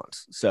whatever she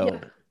wants.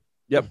 So,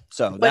 yep.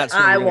 So that's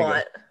what I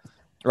want.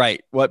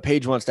 Right. What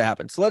Paige wants to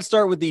happen. So let's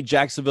start with the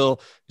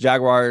Jacksonville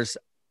Jaguars.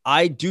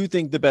 I do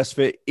think the best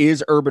fit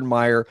is Urban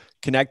Meyer.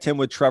 Connect him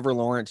with Trevor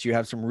Lawrence. You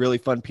have some really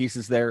fun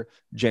pieces there.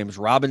 James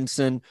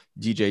Robinson,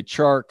 DJ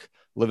Chark,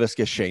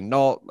 Laviska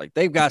Shenault. Like,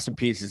 they've got some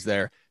pieces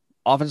there.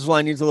 Offensive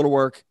line needs a little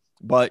work,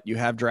 but you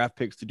have draft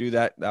picks to do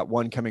that. That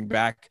one coming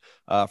back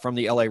from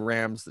the LA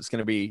Rams that's going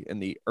to be in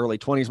the early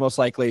 20s most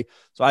likely.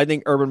 So I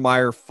think Urban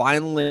Meyer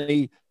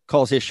finally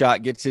calls his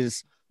shot, gets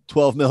his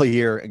 $12 million a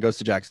year, and goes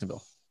to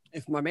Jacksonville.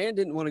 If my man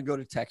didn't want to go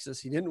to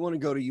Texas, he didn't want to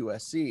go to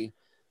USC,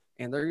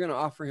 and they're going to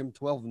offer him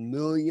 $12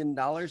 million,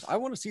 I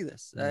want to see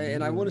this.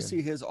 And I want to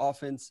see his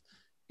offense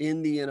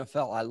in the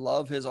NFL. I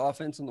love his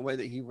offense and the way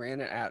that he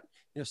ran it at,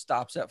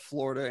 stops at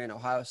Florida and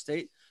Ohio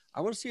State.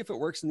 I want to see if it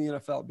works in the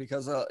NFL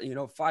because,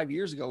 5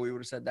 years ago, we would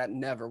have said that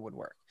never would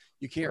work.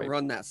 You can't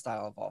run that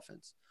style of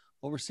offense.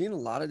 Well, we're seeing a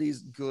lot of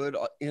these good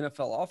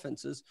NFL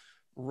offenses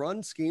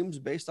run schemes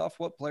based off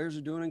what players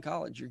are doing in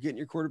college. You're getting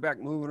your quarterback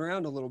moving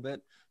around a little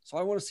bit. So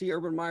I want to see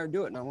Urban Meyer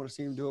do it, and I want to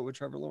see him do it with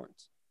Trevor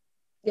Lawrence.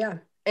 Yeah.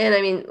 And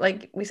I mean,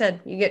 like we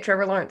said, you get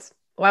Trevor Lawrence.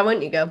 Why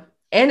wouldn't you go?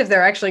 And if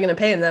they're actually going to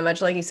pay him that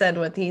much, like you said,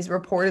 what he's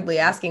reportedly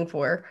asking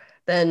for,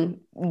 then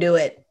do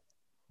it.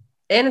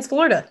 And it's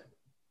Florida.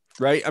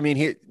 Right. I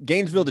mean,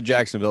 Gainesville to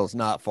Jacksonville is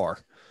not far.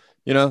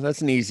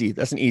 That's an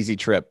easy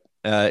trip.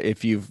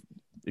 If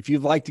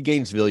you've liked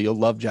Gainesville, you'll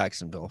love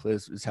Jacksonville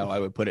is how I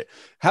would put it.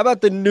 How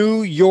about the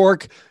New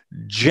York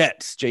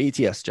Jets? Jets,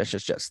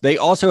 Jets. They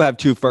also have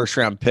 2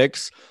 first-round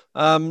picks.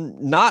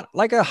 Not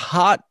like a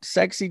hot,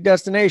 sexy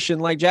destination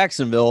like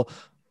Jacksonville.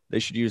 They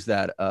should use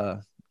that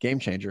Game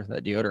Changer,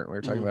 that deodorant we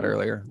were talking about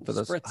earlier. For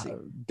those,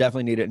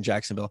 definitely need it in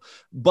Jacksonville.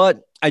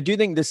 But I do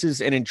think this is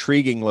an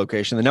intriguing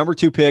location. The number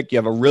 2 pick, you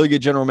have a really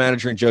good general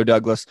manager in Joe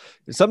Douglas.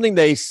 It's something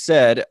they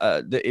said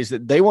is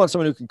that they want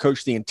someone who can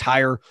coach the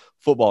entire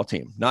football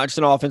team, not just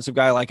an offensive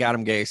guy like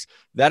Adam Gase.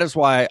 That is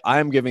why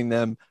I'm giving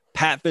them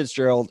Pat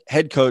Fitzgerald,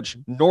 head coach,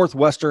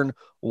 Northwestern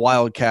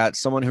Wildcats,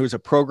 someone who's a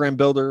program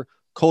builder,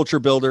 culture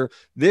builder.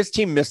 This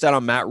team missed out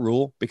on Matt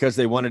Rule because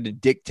they wanted to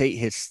dictate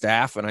his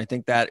staff, and I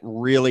think that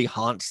really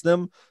haunts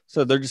them.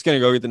 So they're just going to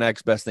go get the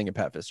next best thing at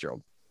Pat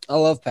Fitzgerald. I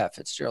love Pat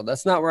Fitzgerald.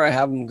 That's not where I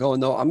have him going,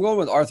 though. I'm going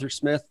with Arthur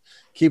Smith.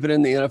 Keep it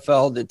in the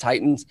NFL, the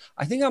Titans.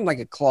 I think I'm like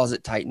a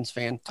closet Titans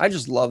fan. I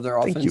just love their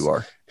offense. I think you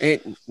are.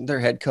 And their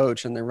head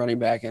coach and their running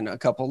back and a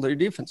couple of their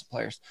defensive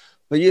players.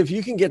 But if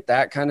you can get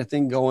that kind of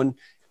thing going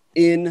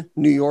in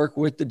New York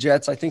with the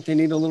Jets, I think they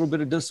need a little bit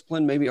of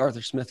discipline. Maybe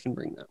Arthur Smith can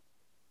bring that.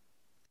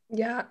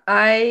 Yeah,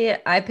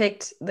 I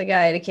picked the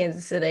guy to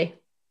Kansas City,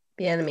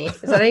 Bieniemy.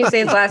 Is that how you say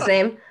his last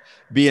name?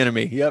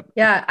 Bieniemy. Yep.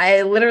 Yeah,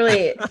 I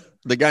literally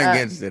the guy in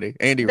Kansas City,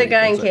 Andy Reid. The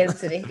guy in Kansas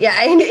City. Yeah,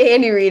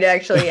 Andy Reid,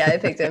 actually. Yeah, I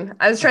picked him.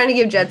 I was trying to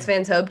give Jets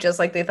fans hope, just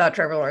like they thought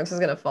Trevor Lawrence was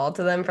going to fall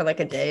to them for like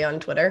a day on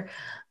Twitter.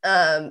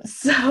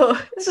 So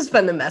it's just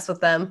fun to mess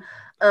with them.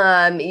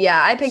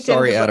 Yeah, I picked him.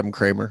 Sorry, Adam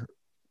Kramer.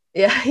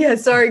 Yeah.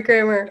 Sorry,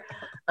 Kramer.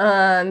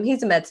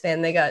 He's a Mets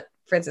fan. They got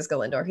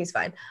Francisco Lindor. He's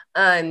fine.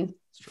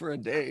 For a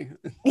day.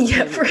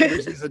 Yeah,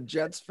 he's a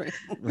Jets fan.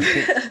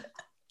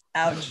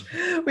 Ouch.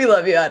 We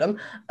love you, Adam.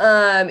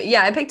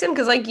 Yeah, I picked him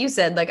because, like you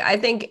said, like I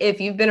think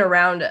if you've been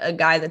around a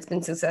guy that's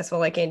been successful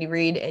like Andy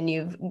Reid and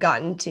you've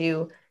gotten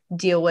to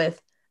deal with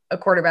a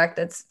quarterback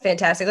that's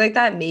fantastic like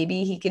that,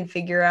 maybe he can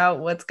figure out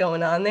what's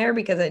going on there,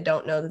 because I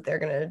don't know that they're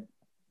gonna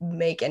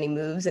make any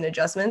moves and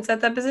adjustments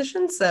at that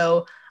position.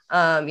 So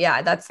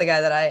yeah, that's the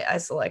guy that I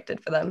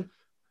selected for them.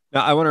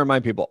 Now, I want to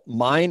remind people,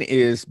 mine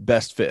is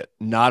best fit,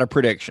 not a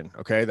prediction.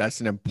 Okay. That's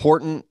an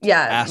important.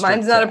 Yeah.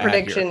 Mine's not a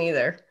prediction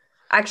either.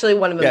 Actually,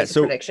 one of them is a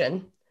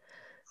prediction.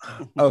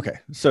 Okay.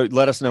 So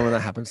let us know when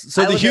that happens.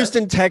 So the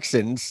Houston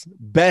Texans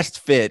best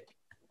fit,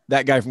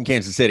 that guy from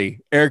Kansas City,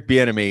 Eric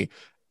Bieniemy.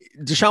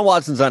 Deshaun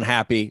Watson's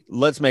unhappy.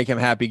 Let's make him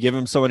happy. Give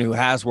him someone who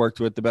has worked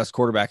with the best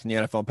quarterback in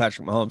the NFL,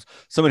 Patrick Mahomes,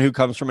 someone who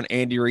comes from an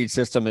Andy Reid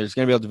system. There's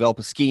going to be able to develop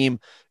a scheme,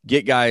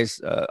 get guys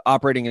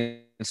operating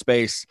in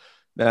space.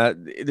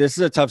 This is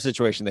a tough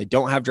situation. They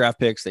don't have draft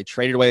picks. They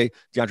traded away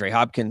DeAndre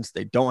Hopkins.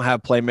 They don't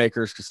have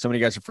playmakers because so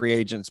many guys are free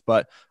agents.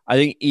 But I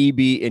think EB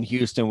in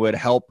Houston would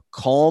help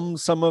calm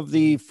some of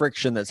the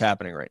friction that's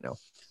happening right now.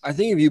 I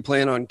think if you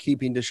plan on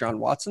keeping Deshaun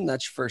Watson,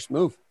 that's your first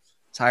move.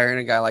 It's hiring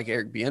a guy like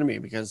Eric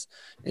Bieniemy, because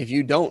if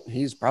you don't,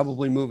 he's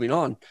probably moving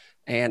on.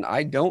 And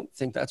I don't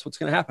think that's what's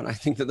going to happen. I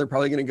think that they're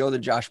probably going to go the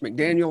Josh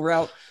McDaniel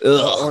route,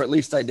 or at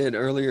least I did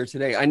earlier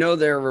today. I know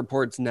there are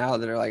reports now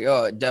that are like,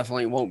 oh, it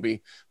definitely won't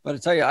be. But I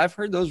tell you, I've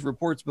heard those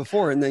reports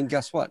before, and then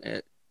guess what?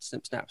 It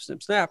snip,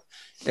 snap.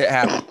 It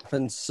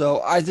happens.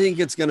 So I think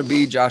it's going to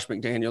be Josh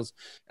McDaniels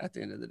at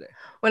the end of the day.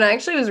 When I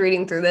actually was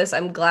reading through this,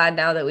 I'm glad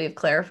now that we've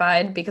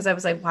clarified, because I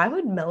was like, why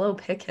would Melo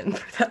pick him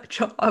for that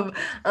job?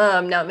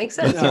 Now it makes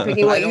sense. You're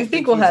picking what you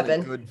think will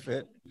happen. Good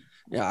fit.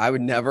 Yeah, I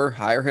would never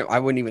hire him. I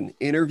wouldn't even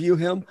interview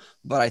him,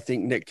 but I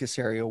think Nick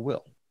Caserio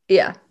will.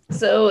 Yeah.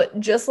 So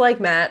just like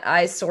Matt,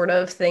 I sort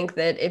of think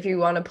that if you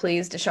want to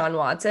please Deshaun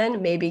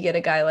Watson, maybe get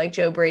a guy like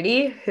Joe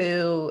Brady,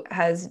 who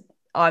has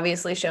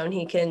obviously shown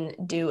he can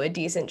do a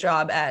decent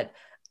job at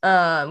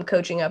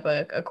coaching up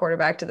a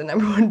quarterback to the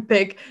number one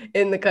pick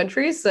in the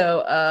country.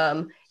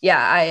 So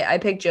yeah, I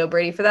picked Joe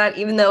Brady for that,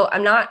 even though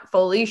I'm not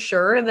fully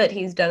sure that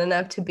he's done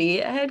enough to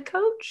be a head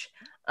coach.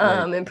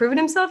 And proven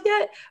himself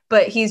yet,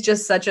 but he's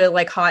just such a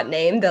like hot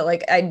name that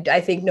like I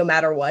think no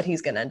matter what,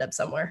 he's gonna end up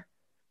somewhere.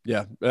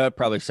 Yeah,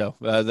 probably so.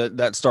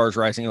 That star's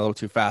rising a little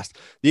too fast.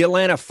 The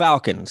Atlanta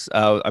Falcons,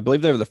 I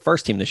believe they were the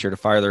first team this year to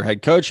fire their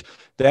head coach.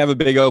 They have a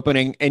big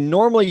opening, and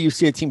normally you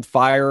see a team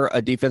fire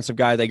a defensive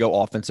guy, they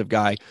go offensive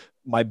guy.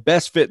 My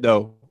best fit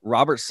though,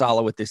 Robert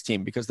Saleh with this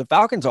team, because the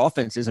Falcons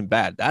offense isn't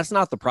bad. That's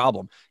not the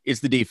problem. It's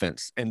the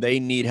defense, and they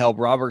need help.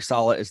 Robert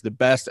Saleh is the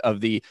best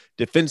of the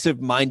defensive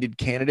minded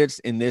candidates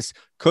in this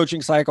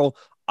coaching cycle.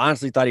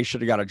 Honestly thought he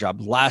should have got a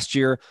job last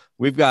year.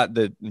 We've got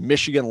the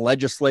Michigan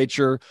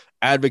legislature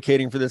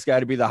advocating for this guy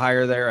to be the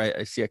hire there.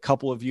 I see a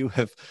couple of you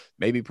have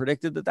maybe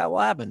predicted that will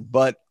happen,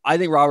 but I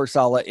think Robert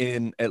Saleh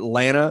in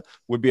Atlanta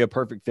would be a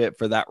perfect fit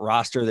for that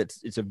roster.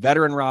 It's a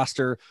veteran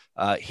roster.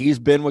 He's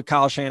been with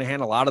Kyle Shanahan.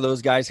 A lot of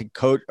those guys had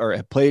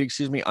played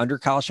under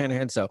Kyle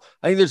Shanahan. So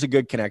I think there's a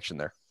good connection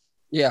there.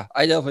 Yeah,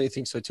 I definitely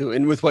think so too.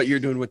 And with what you're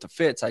doing with the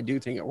fits, I do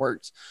think it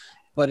works.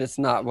 But it's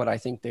not what I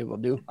think they will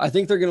do. I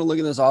think they're going to look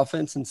at this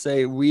offense and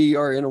say, we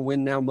are in a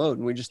win now mode,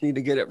 and we just need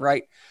to get it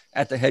right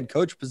at the head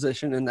coach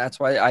position. And that's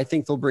why I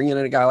think they'll bring in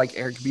a guy like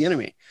Eric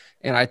Bieniemy.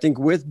 And I think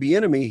with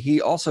Bieniemy,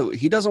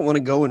 he doesn't want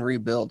to go and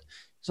rebuild.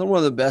 He's on one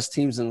of the best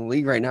teams in the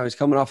league right now. He's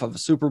coming off of a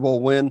Super Bowl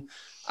win.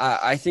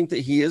 I think that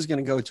he is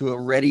going to go to a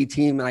ready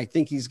team, and I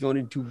think he's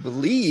going to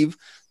believe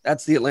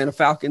that's the Atlanta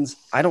Falcons.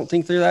 I don't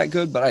think they're that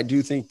good, but I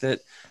do think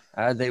that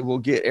they will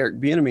get Eric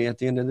Bieniemy at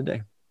the end of the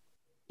day.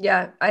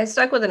 Yeah, I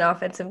stuck with an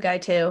offensive guy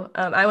too.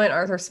 I went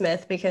Arthur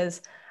Smith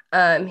because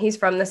he's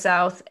from the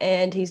South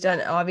and he's done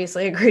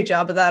obviously a great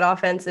job of that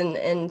offense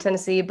in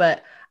Tennessee.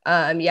 But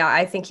yeah,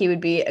 I think he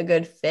would be a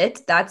good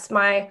fit. That's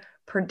my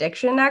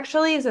prediction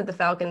actually, is that the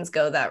Falcons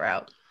go that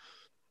route.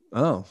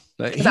 Oh,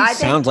 he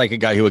sounds like a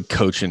guy who would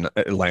coach in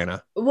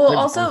Atlanta. Well,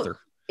 also,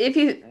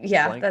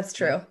 Blank. that's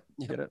true.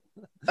 Get it?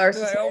 Like,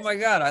 oh my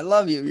God, I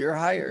love you. You're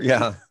hired.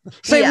 Yeah.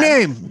 Same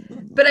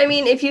name. But I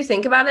mean, if you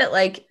think about it,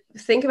 like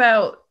think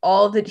about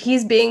all that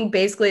he's being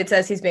basically, it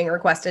says he's being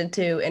requested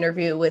to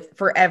interview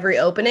for every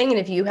opening. And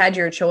if you had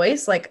your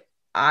choice, like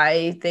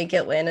I think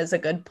Atlanta's a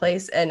good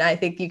place and I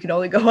think you can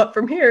only go up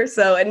from here.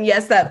 So, and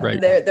yes, that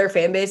their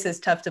fan base is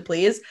tough to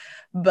please,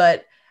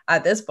 but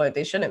at this point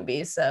they shouldn't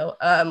be. So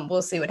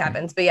we'll see what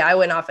happens. But yeah, I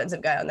went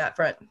offensive guy on that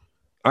front.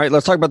 All right,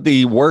 let's talk about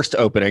the worst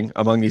opening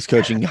among these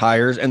coaching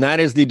hires, and that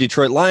is the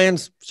Detroit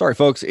Lions. Sorry,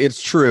 folks,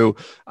 it's true.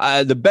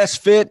 The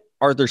best fit,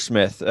 Arthur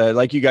Smith.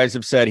 Like you guys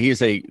have said, he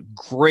is a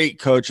great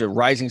coach, a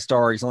rising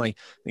star. He's only,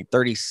 I think,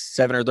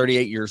 37 or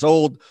 38 years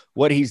old.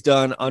 What he's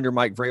done under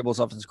Mike Vrabel's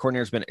offensive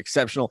coordinator has been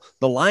exceptional.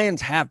 The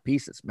Lions have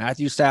pieces.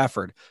 Matthew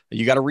Stafford.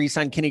 You got to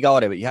re-sign Kenny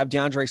Golladay, but you have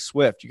DeAndre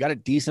Swift. You got a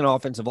decent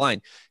offensive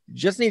line. You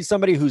just need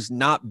somebody who's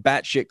not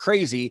batshit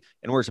crazy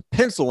and wears a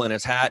pencil in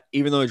his hat,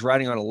 even though he's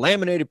writing on a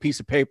laminated piece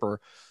of paper.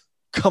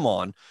 Come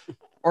on.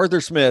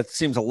 Arthur Smith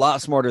seems a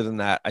lot smarter than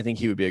that. I think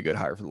he would be a good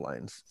hire for the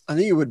Lions. I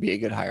think he would be a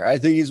good hire. I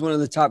think he's one of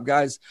the top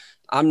guys.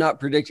 I'm not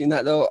predicting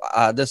that, though.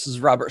 This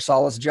is Robert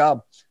Saleh's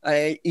job.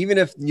 Even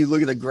if you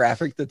look at the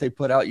graphic that they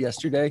put out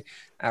yesterday,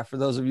 for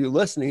those of you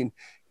listening,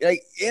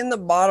 like in the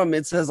bottom,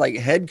 it says like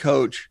head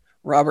coach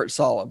Robert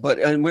Saleh.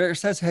 And where it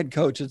says head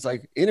coach, it's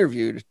like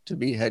interviewed to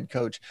be head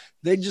coach.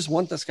 They just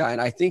want this guy.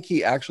 And I think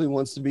he actually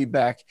wants to be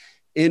back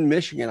in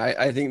Michigan.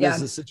 I think this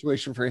is a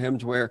situation for him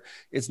to where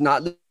it's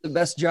not the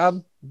best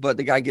job, but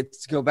the guy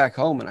gets to go back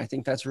home. And I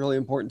think that's really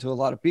important to a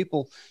lot of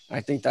people.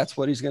 I think that's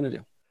what he's going to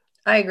do.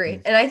 I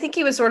agree. And I think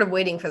he was sort of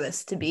waiting for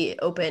this to be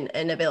open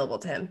and available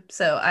to him.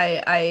 So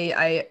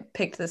I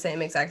picked the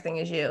same exact thing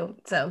as you.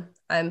 So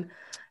I'm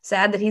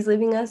sad that he's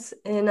leaving us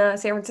in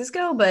San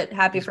Francisco, but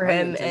happy for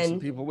him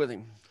and people with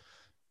him.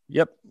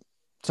 Yep.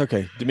 It's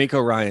okay. D'Amico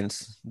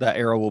Ryans, that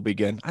era will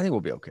begin. I think we'll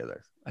be okay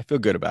there. I feel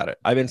good about it.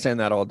 I've been saying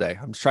that all day.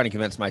 I'm just trying to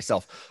convince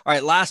myself. All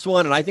right, last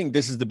one, and I think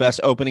this is the best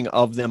opening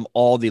of them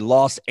all, the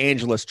Los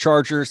Angeles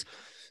Chargers.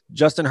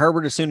 Justin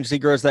Herbert, as soon as he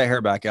grows that hair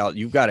back out,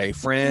 you've got a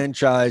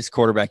franchise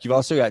quarterback. You've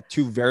also got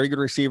two very good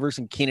receivers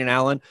in Keenan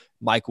Allen,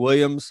 Mike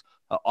Williams,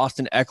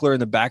 Austin Eckler in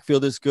the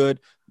backfield is good.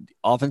 The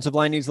offensive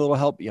line needs a little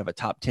help. You have a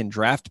top 10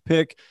 draft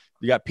pick.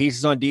 You got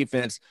pieces on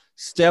defense.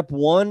 Step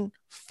one,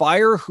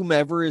 fire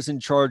whomever is in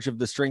charge of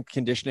the strength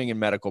conditioning and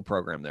medical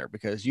program there,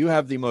 because you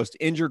have the most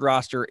injured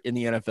roster in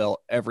the NFL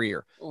every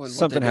year.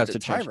 Something has to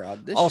change.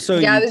 Also,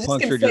 you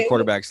punctured your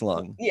quarterback's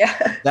lung.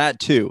 Yeah. That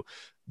too.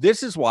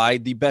 This is why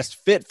the best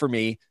fit for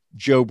me,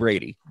 Joe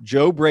Brady.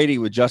 Joe Brady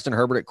with Justin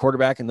Herbert at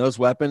quarterback and those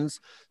weapons,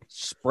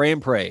 spray and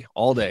pray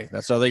all day.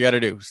 That's all they got to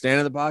do. Stand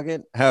in the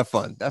pocket, have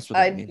fun. That's what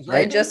that means.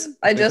 Right?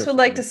 I just would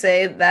like to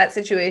say that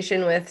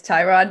situation with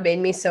Tyrod made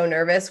me so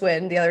nervous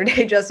when the other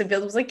day Justin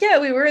Fields was like, yeah,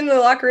 we were in the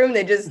locker room.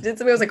 They just did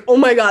something. I was like, oh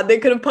my God, they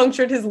could have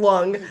punctured his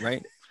lung.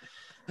 Right.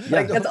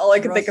 Like that's all I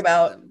could think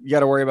about. You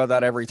got to worry about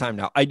that every time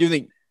now. I do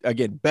think,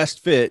 again,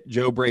 best fit,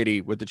 Joe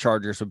Brady with the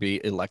Chargers would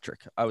be electric.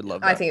 I would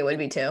love that. I think it would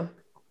be too.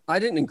 I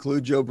didn't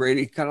include Joe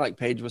Brady, kind of like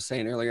Paige was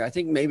saying earlier. I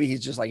think maybe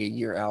he's just like a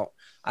year out.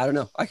 I don't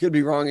know. I could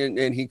be wrong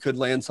and he could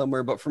land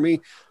somewhere. But for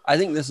me, I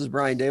think this is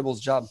Brian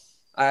Daboll's job.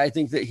 I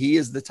think that he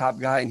is the top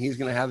guy and he's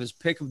going to have his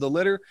pick of the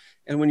litter.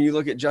 And when you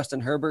look at Justin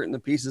Herbert and the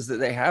pieces that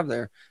they have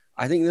there,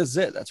 I think this is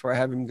it. That's where I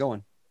have him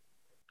going.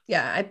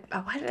 Yeah.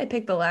 Why did I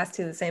pick the last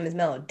two the same as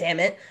Mello? Damn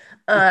it.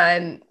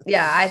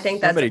 Yeah, I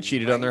think that's somebody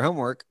cheated on their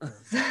homework.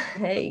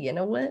 Hey, you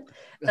know what?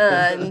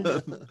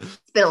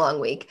 It's been a long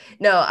week.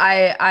 No,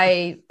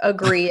 I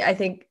agree. I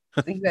think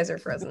you guys are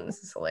frozen.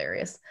 This is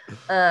hilarious.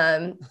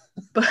 But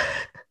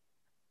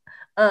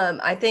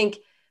I think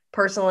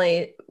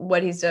personally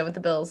what he's done with the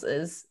Bills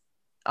is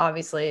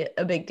obviously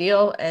a big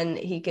deal and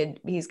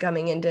he's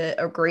coming into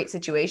a great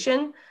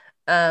situation.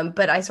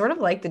 But I sort of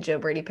like the Joe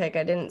Brady pick.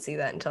 I didn't see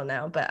that until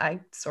now, but I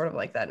sort of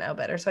like that now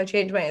better. So I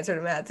changed my answer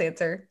to Matt's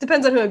answer.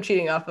 Depends on who I'm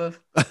cheating off of.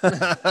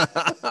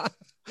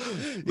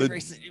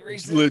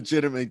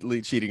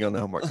 Legitimately cheating on the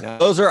homework. Now,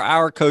 those are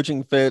our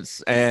coaching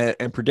fits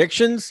and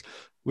predictions,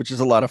 which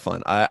is a lot of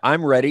fun.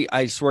 I'm ready.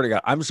 I swear to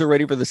God, I'm so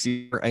ready for the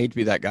season. I hate to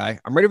be that guy.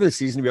 I'm ready for the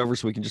season to be over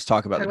so we can just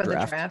talk about the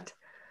draft.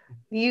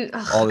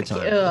 All the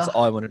time. That's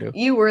all I want to do.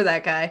 You were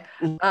that guy.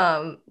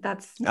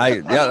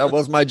 That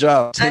was my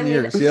job. 10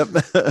 years. Yep.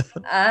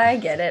 I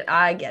get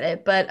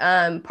it. But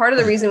part of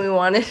the reason we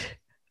wanted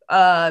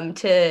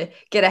to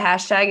get a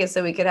hashtag is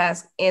so we could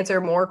answer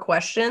more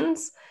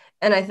questions.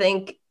 And I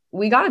think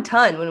we got a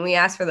ton when we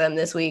asked for them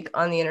this week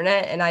on the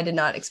internet. And I did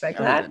not expect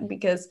that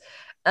because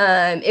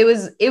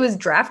it was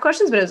draft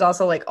questions, but it was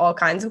also like all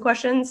kinds of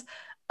questions.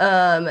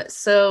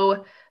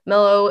 So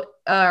Mello,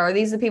 are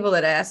these the people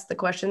that asked the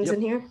questions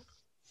in here?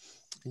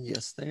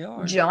 Yes, they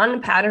are.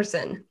 John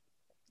Patterson.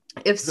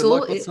 Good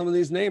luck with some of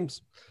these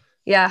names.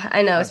 Yeah,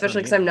 I know,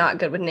 especially because I'm not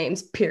good with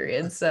names,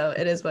 period. So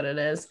it is what it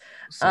is.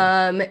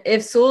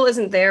 If Sewell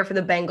isn't there for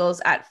the Bengals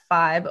at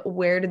 5,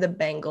 where do the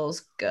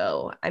Bengals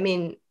go? I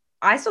mean,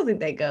 I still think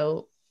they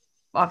go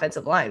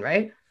offensive line,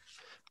 right?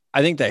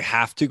 I think they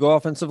have to go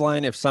offensive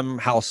line if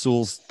somehow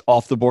Sewell's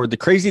off the board. The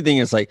crazy thing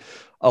is, like,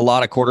 a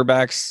lot of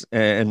quarterbacks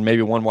and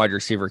maybe one wide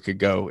receiver could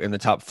go in the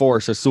top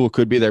 4. So Sewell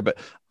could be there. But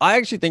I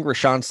actually think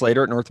Rashawn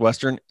Slater at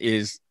Northwestern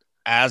is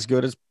as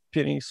good as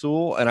Penei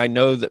Sewell. And I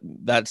know that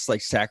that's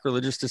like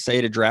sacrilegious to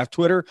say to draft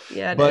Twitter,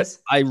 Yeah, it but is.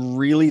 I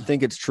really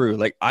think it's true.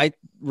 Like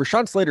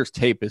Rashawn Slater's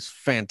tape is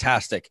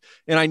fantastic.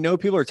 And I know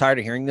people are tired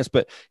of hearing this,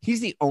 but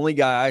he's the only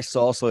guy I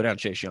saw slow down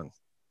Chase Young.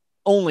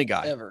 Only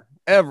guy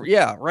Ever.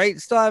 Yeah, right.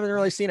 Still haven't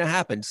really seen it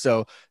happen.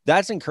 So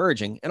that's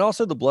encouraging. And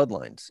also the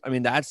bloodlines. I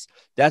mean, that's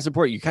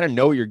important. You kind of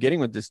know what you're getting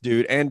with this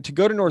dude. And to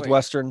go to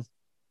Northwestern.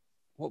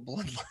 What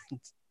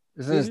bloodlines?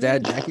 Isn't his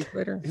dad Jackie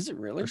Slater? Is it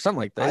really? Or something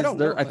like that. I don't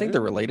know. I think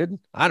they're related.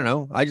 I don't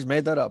know. I just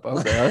made that up.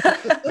 Okay.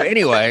 But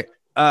anyway,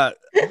 to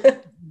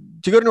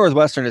go to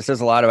Northwestern, it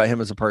says a lot about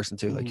him as a person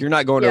too. Like you're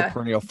not going to a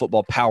perennial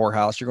football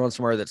powerhouse. You're going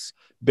somewhere that's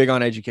big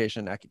on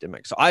education and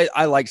academics. So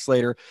I like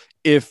Slater.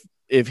 If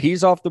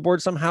he's off the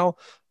board somehow,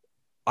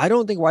 I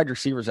don't think wide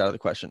receivers out of the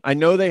question. I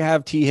know they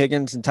have T.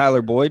 Higgins and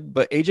Tyler Boyd,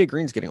 but AJ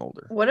Green's getting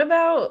older. What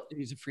about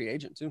He's a free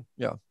agent too.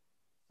 Yeah.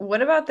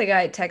 What about the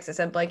guy at Texas?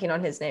 I'm blanking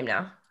on his name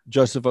now.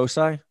 Joseph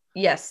Osai?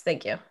 Yes,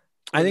 thank you.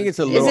 I think it's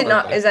a little. Is it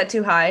not? Is that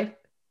too high?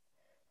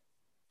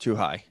 Too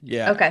high?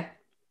 Yeah. Okay.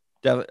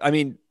 I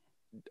mean,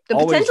 the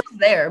potential's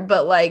there,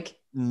 but like,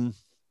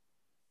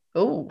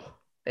 oh,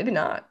 maybe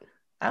not.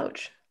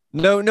 Ouch.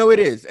 No, it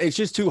is. It's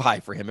just too high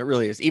for him. It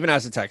really is. Even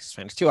as a Texas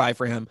fan, it's too high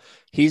for him.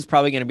 He's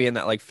probably going to be in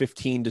that like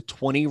 15 to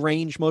 20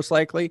 range, most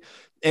likely.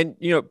 And,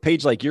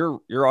 Paige, like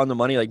you're on the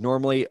money. Like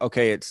normally,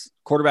 okay, it's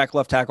quarterback,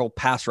 left tackle,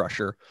 pass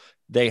rusher.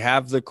 They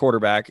have the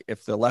quarterback.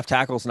 If the left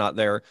tackle's not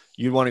there,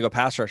 you'd want to go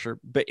pass rusher.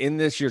 But in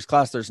this year's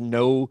class, there's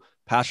no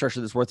pass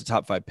rusher that's worth the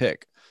top 5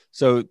 pick.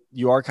 So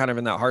you are kind of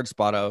in that hard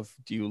spot of,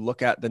 do you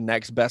look at the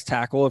next best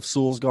tackle if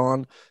Sewell's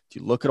gone? Do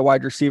you look at a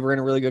wide receiver in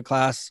a really good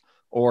class?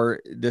 Or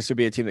this would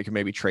be a team that can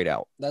maybe trade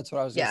out. That's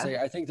what I was going to say.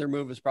 I think their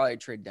move is probably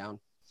trade down.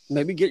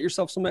 Maybe get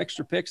yourself some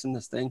extra picks in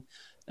this thing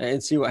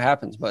and see what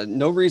happens. But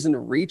no reason to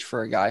reach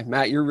for a guy.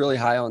 Matt, you're really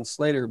high on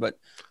Slater, but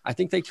I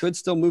think they could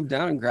still move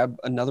down and grab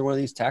another one of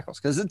these tackles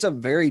because it's a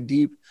very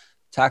deep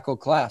tackle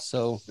class.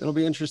 So it'll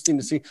be interesting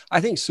to see.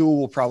 I think Sewell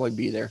will probably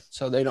be there,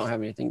 so they don't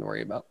have anything to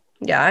worry about.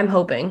 Yeah, I'm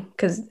hoping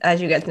because,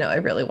 as you guys know, I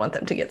really want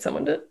them to get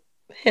someone to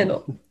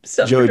handle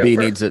stuff. Joey B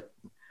needs it.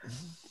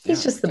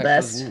 He's just the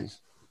best.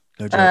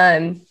 No joke.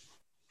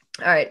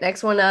 All right,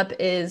 next one up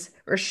is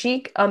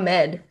Rashik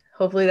Ahmed.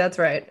 Hopefully that's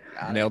right.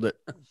 Nailed it.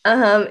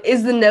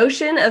 Is the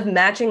notion of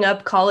matching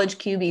up college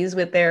QBs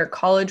with their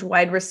college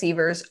wide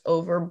receivers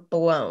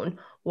overblown?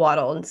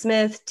 Waddle and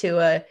Smith,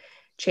 Tua,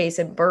 Chase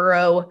and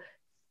Burrow.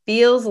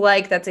 Feels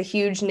like that's a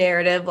huge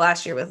narrative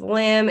last year with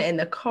Lamb and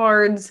the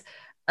Cards,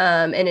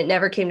 and it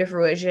never came to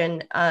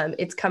fruition.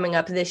 It's coming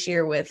up this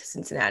year with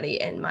Cincinnati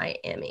and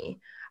Miami.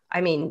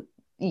 I mean,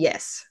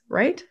 yes,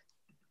 right?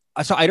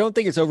 So I don't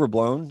think it's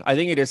overblown. I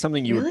think it is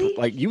something you would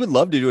like. You would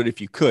love to do it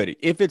if you could,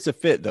 if it's a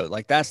fit though.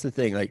 Like that's the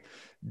thing. Like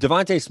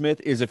Devontae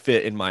Smith is a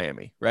fit in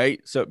Miami, right?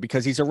 So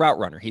because he's a route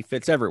runner, he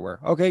fits everywhere.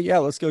 Okay, yeah,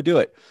 let's go do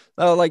it.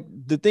 Like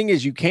the thing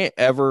is, you can't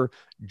ever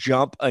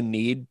jump a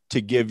need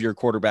to give your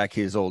quarterback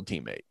his old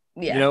teammate.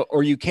 Yeah.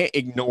 Or you can't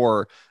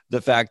ignore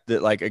the fact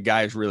that like a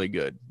guy is really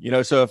good.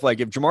 So if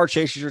Jamar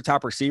Chase is your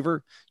top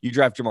receiver, you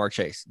draft Jamar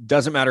Chase.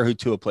 Doesn't matter who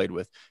Tua played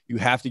with. You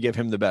have to give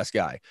him the best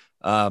guy.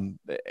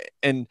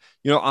 And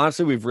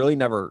honestly, we've really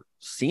never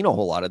seen a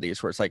whole lot of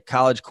these where it's like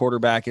college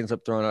quarterback ends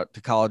up throwing up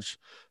to college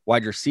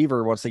wide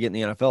receiver once they get in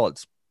the NFL.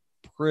 It's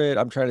pretty,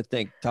 I'm trying to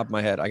think top of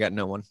my head. I got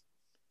no one.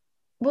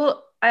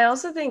 Well, I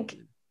also think,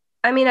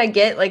 I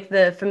get like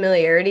the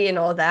familiarity and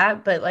all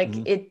that, but like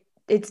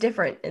it's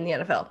different in the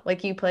NFL.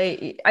 Like you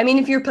play,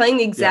 if you're playing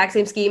the exact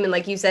same scheme and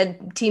like you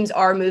said, teams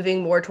are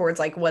moving more towards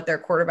like what their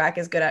quarterback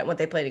is good at and what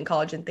they played in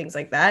college and things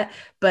like that.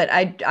 But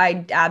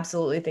I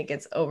absolutely think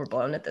it's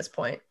overblown at this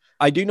point.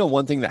 I do know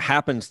one thing that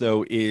happens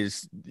though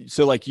is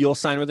so like you'll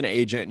sign with an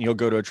agent and you'll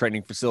go to a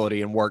training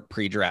facility and work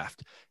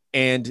pre-draft.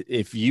 And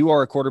if you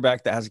are a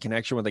quarterback that has a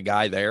connection with a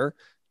guy there,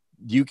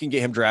 you can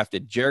get him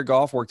drafted. Jared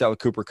Goff worked out with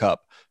Cooper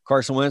Kupp.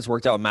 Carson Wentz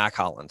worked out with Mac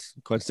Hollins.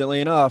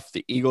 Coincidentally enough,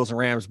 the Eagles and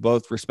Rams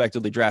both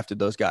respectively drafted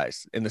those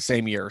guys in the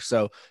same year.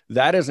 So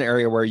that is an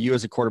area where you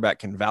as a quarterback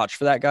can vouch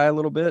for that guy a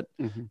little bit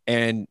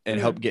and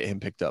help get him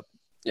picked up.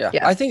 Yeah,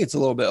 I think it's a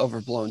little bit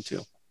overblown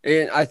too.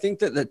 And I think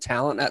that the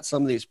talent at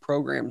some of these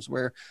programs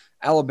where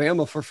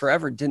Alabama for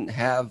forever didn't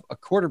have a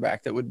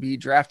quarterback that would be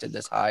drafted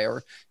this high,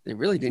 or they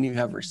really didn't even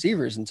have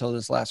receivers until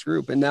this last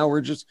group. And now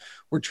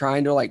we're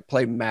trying to like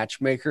play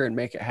matchmaker and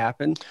make it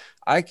happen.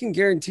 I can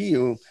guarantee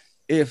you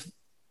if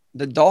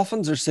the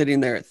Dolphins are sitting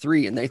there at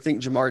 3 and they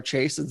think Jamar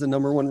Chase is the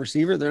number 1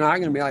 receiver, they're not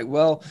going to be like,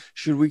 well,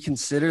 should we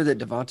consider that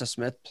Devonta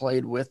Smith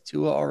played with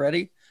Tua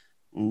already?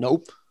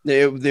 Nope.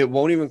 They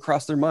won't even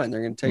cross their mind.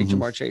 They're going to take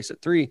Jamar Chase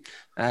at 3,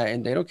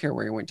 and they don't care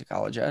where he went to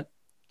college at.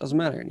 Doesn't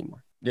matter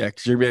anymore. Yeah,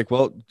 because you'd be like,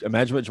 well,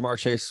 imagine what Jamar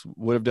Chase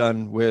would have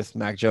done with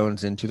Mac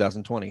Jones in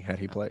 2020 had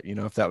he played,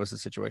 if that was the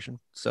situation.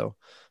 So,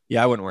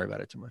 yeah, I wouldn't worry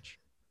about it too much.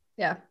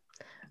 Yeah.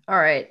 All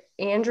right.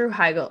 Andrew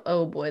Heigl.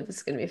 Oh, boy, this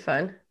is going to be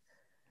fun.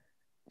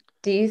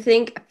 Do you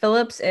think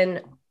Phillips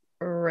and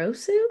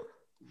Russo?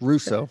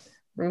 Russo.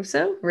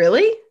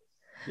 Really?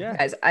 Yeah.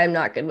 Guys, I'm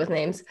not good with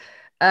names.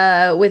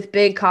 With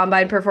big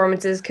combine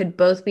performances, could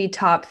both be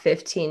top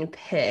 15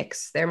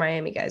 picks. They're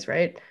Miami guys,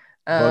 right?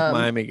 Both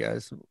Miami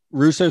guys.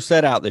 Russo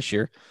set out this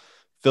year.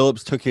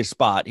 Phillips took his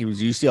spot. He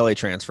was UCLA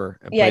transfer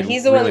and Yeah, played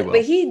he's the really one,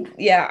 well.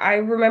 but I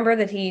remember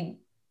that he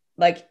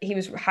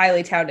was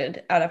highly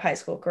touted out of high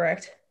school,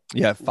 correct?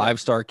 Yeah,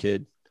 5-star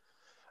kid.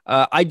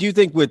 I do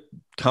think with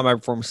combine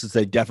performances,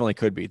 they definitely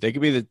could be. They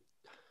could be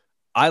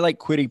I like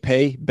Kwity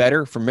Paye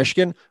better from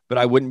Michigan, but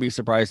I wouldn't be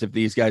surprised if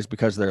these guys,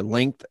 because their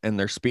length and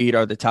their speed,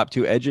 are the top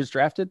 2 edges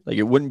drafted. Like,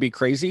 it wouldn't be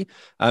crazy.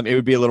 It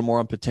would be a little more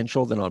on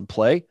potential than on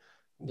play,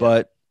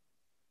 but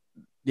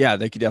yeah,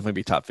 they could definitely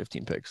be top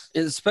 15 picks.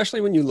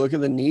 Especially when you look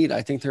at the need.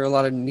 I think there are a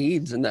lot of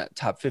needs in that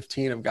top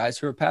 15 of guys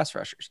who are pass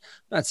rushers.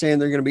 I'm not saying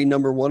they're going to be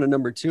number 1 and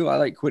number 2. I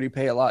like Kwity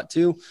Paye a lot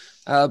too.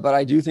 But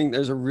I do think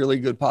there's a really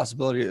good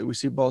possibility that we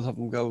see both of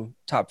them go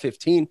top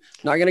 15.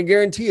 Not going to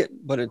guarantee it,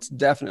 but it's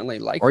definitely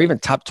likely. Or even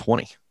top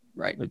 20.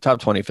 Right. The top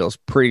 20 feels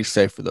pretty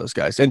safe for those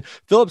guys. And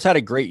Phillips had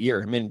a great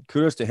year. I mean,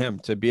 kudos to him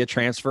to be a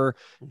transfer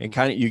and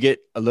kind of, you get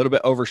a little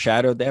bit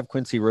overshadowed. They have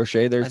Quincy Roche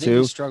there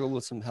too. He struggled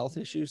with some health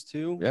issues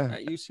too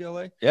at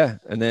UCLA. Yeah.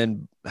 And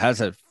then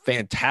has a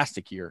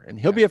fantastic year, and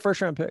he'll be a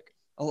first round pick.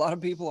 A lot of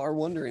people are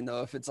wondering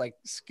though, if it's like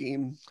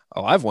scheme.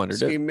 Oh, I've wondered.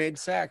 Scheme made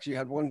sacks. You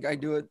had one guy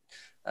do it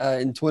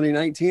in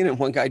 2019 and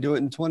one guy do it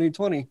in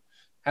 2020.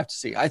 Have to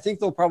see. I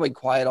think they'll probably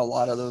quiet a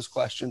lot of those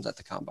questions at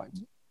the combine.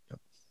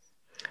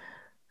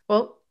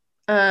 Well,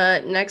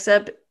 next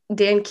up,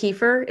 Dan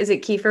Kiefer. Is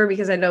it Kiefer?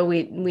 Because I know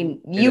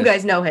you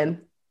guys know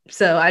him.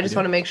 So I just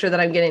want to make sure that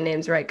I'm getting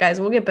names right. Guys,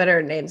 we'll get better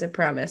at names, I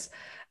promise.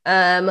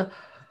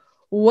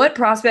 What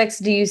prospects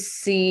do you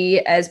see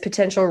as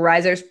potential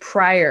risers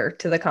prior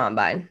to the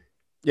combine?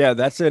 Yeah,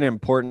 that's an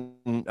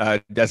important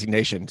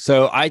designation.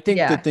 So I think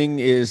the thing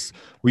is,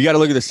 we got to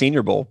look at the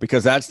Senior Bowl,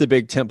 because that's the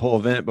big tentpole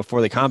event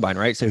before the combine,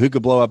 right? So who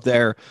could blow up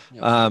there?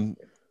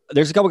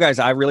 There's a couple guys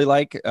I really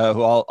like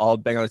who I'll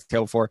bang on the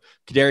table for.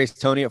 Kadarius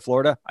Toney at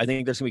Florida. I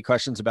think there's going to be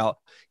questions about,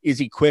 is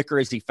he quick or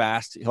is he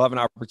fast? He'll have an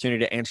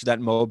opportunity to answer that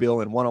in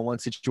Mobile in one-on-one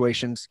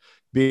situations,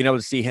 being able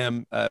to see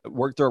him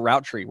work through a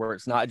route tree where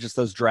it's not just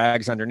those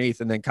drags underneath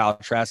and then Kyle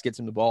Trask gets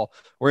him the ball.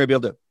 We're going to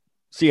be able to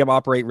see him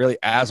operate really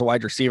as a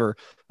wide receiver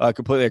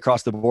completely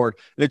across the board.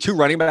 The 2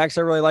 running backs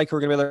I really like who are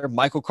going to be there,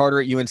 Michael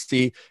Carter at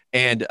UNC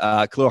and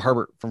Khalil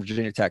Herbert from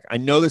Virginia Tech. I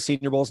know the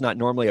Senior Bowl is not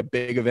normally a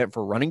big event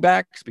for running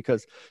backs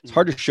because it's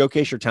hard to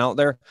showcase your talent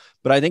there,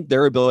 but I think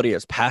their ability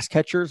as pass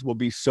catchers will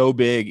be so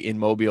big in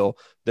Mobile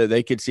that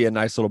they could see a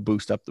nice little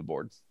boost up the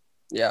board.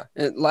 Yeah.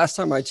 And last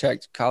time I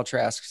checked, Kyle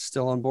Trask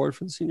still on board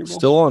for the Senior Bowl.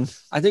 Still on.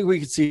 I think we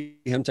could see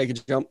him take a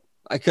jump,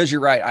 because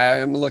you're right. I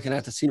am looking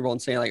at the Senior Bowl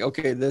and saying like,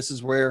 okay, this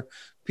is where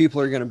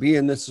people are going to be,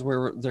 and this is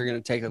where they're going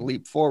to take a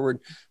leap forward.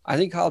 I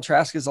think Kyle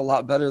Trask is a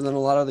lot better than a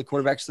lot of the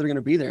quarterbacks that are going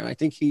to be there. And I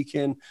think he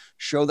can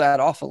show that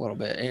off a little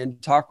bit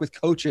and talk with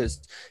coaches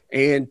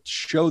and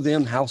show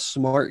them how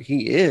smart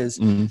he is.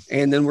 Mm-hmm.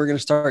 And then we're going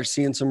to start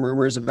seeing some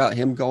rumors about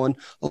him going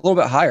a little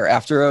bit higher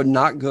after a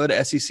not good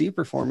SEC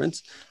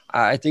performance.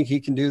 I think he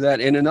can do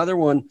that. And another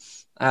one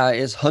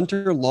is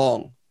Hunter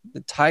Long.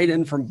 The tight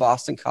end from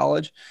Boston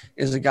College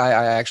is a guy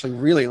I actually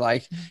really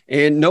like.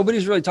 And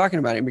nobody's really talking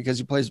about him because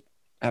he plays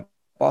at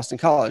Boston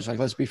College. Like,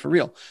 let's be for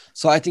real.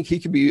 So I think he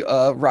could be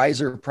a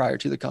riser prior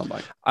to the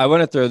combine. I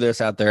want to throw this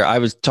out there. I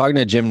was talking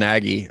to Jim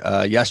Nagy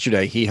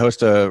yesterday. He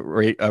hosts a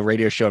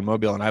radio show in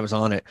Mobile, and I was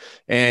on it.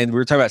 And we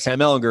were talking about Sam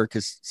Ehlinger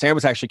because Sam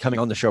was actually coming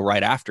on the show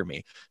right after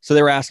me. So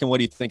they were asking, what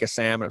do you think of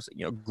Sam? And I was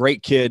like,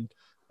 great kid,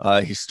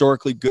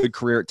 historically good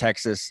career at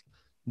Texas.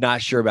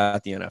 Not sure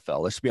about the NFL.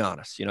 Let's be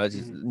honest.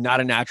 He's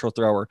not a natural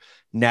thrower.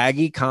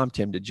 Nagy comped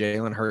him to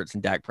Jalen Hurts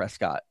and Dak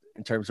Prescott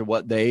in terms of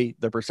what the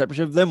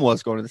perception of them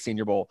was going to the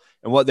Senior Bowl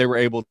and what they were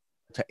able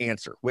to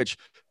answer, which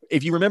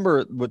if you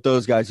remember with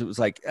those guys, it was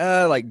like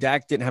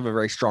Dak didn't have a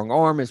very strong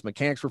arm. His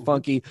mechanics were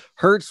funky.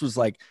 Hurts was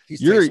like,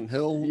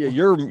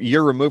 you're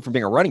removed from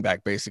being a running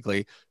back,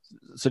 basically.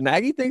 So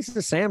Nagy thinks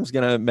that Sam's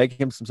going to make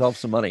himself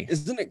some money.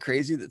 Isn't it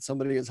crazy that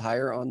somebody is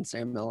higher on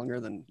Sam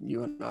Ehlinger than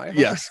you and I are?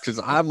 Yes, because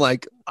I'm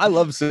like, I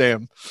love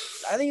Sam.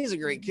 I think he's a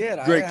great kid.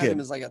 Great I kid. had him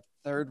as like a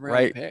 3rd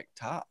round pick,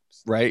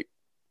 tops. Right.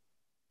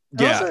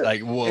 Yeah, also,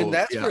 like, whoa. And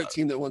that's for a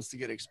team that wants to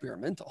get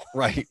experimental.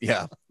 Right,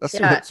 yeah. That's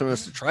someone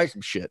wants to try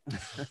some shit.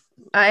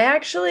 I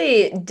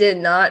actually did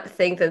not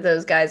think that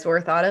those guys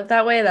were thought of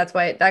that way. That's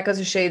why that goes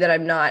to show you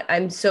that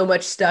I'm so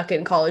much stuck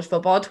in college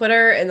football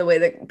Twitter and the way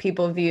that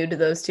people viewed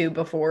those two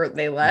before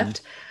they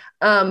left.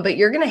 But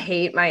you're going to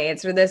hate my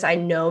answer to this. I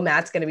know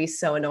Matt's going to be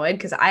so annoyed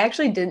because I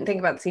actually didn't think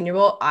about the Senior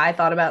Bowl. I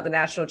thought about the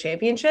national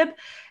championship.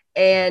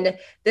 And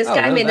this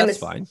guy made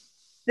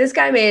This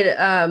guy made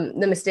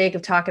the mistake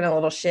of talking a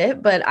little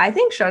shit, but I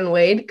think Shaun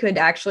Wade could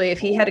actually, if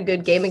he had a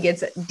good game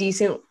against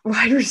decent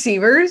wide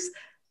receivers,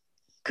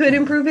 could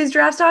improve his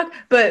draft stock.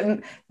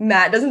 But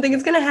Matt doesn't think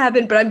it's going to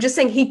happen, but I'm just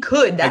saying he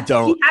could.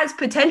 He has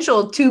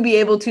potential to be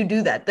able to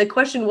do that. The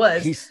question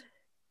was.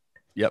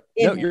 No,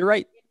 you're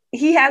right.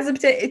 He has a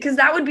potential, because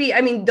that would be,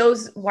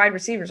 those wide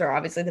receivers are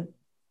obviously the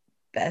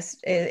best.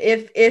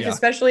 If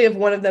especially if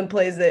one of them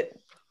plays at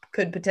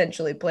could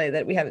potentially play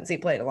that we haven't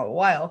seen play in a long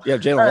while. Yeah,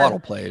 if Jalen Waddle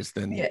plays,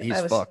 then yeah, he's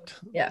fucked.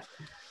 Yeah.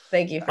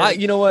 Thank you.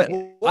 You know what?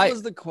 What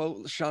was the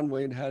quote Sean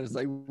Wayne had? Is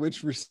like,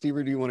 which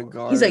receiver do you want to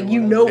guard? He's like, or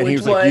you whatever. know And he which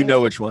was like, one. you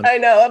know which one. I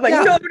know. I'm like,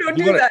 Yeah. no, don't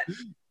do that.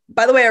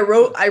 By the way,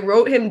 I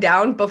wrote him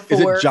down Is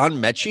before. it John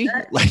Mechie?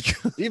 Like,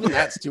 Even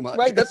that's too much.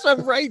 right? That's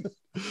not right.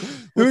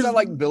 Who's that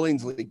like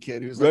Billingsley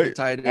kid who's like Right. a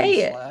tight end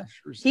Hey,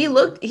 slash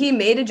receiver? he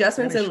made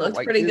adjustments Kinda and short looked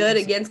white pretty good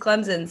kids. against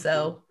Clemson.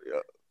 So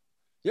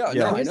Yeah,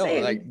 Yeah. no, I'm I just know.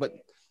 saying. Like, but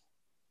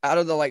out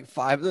of the like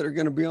 5 that are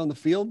going to be on the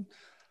field,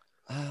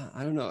 I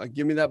don't know.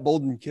 Give me that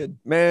Bolden kid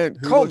Man,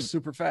 who looks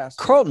super fast.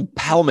 Carlton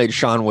Powell made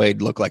Sean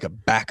Wade look like a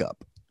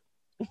backup.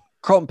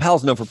 Carlton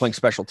Powell's known for playing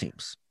special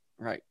teams.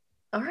 Right.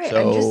 all right,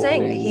 I'm just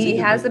saying So- he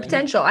has the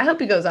potential. I hope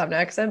he goes off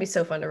next. That'd be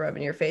so fun to rub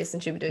in your face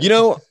and she'd be doing. You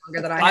know, it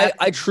longer than I have.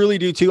 I truly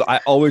do too. I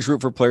always root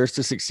for players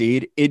to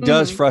succeed. It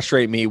does Mhm.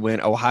 frustrate me when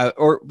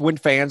when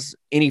fans,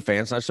 any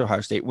fans, not just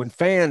Ohio State, when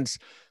fans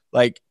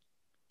like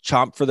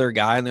chomp for their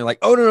guy and they're like,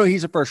 oh no,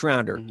 he's a first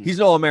rounder. Mhm. He's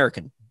an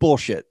All-American.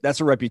 Bullshit. That's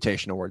a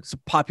reputation award. It's a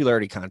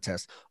popularity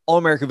contest.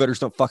 All-American voters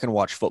don't fucking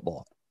watch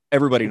football.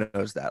 Everybody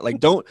knows that. Like,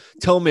 don't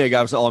tell me a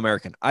guy was an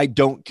All-American. I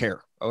don't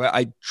care. Okay?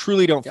 I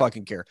truly don't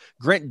fucking care.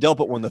 Grant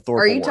Delpit won the Thorpe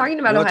Are you Award. talking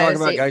about We're not Ohio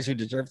talking about State? guys who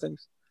deserve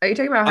things? Are you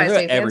talking about I'm Ohio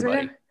talking State about fans right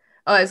everybody. now?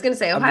 Oh, I was going to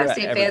say I'm Ohio talking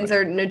State about fans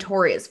are everybody.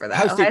 notorious for that.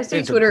 Ohio Ohio State State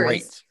fans are Twitter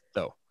great, is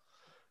though.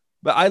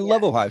 But I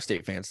love Ohio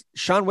State fans.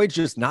 Sean Wade's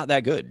just not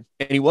that good,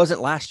 and he wasn't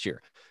last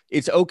year.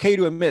 It's okay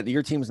to admit that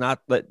your team's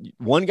not. That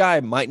one guy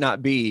might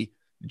not be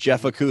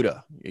Jeff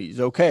Okudah. He's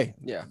okay.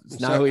 Yeah. It's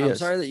not who he I'm is.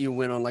 sorry that you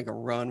went on like a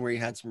run where you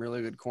had some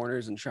really good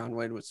corners and Sean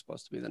Wade was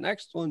supposed to be the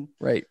next one.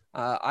 Right.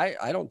 I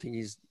don't think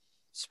he's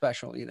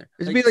special either.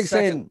 It'd be like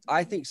second, saying-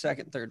 I think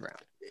second, third round.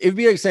 It'd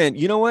be like saying,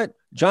 you know what,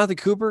 Jonathan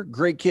Cooper,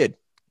 great kid.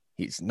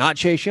 He's not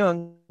Chase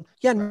Young.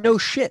 Yeah, no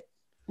shit.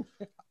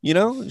 You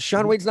know,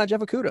 Sean Wade's not Jeff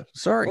Okudah.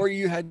 Sorry. Or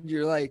you had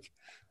your like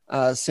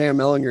Sam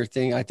Ellinger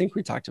thing. I think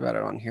we talked about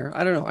it on here.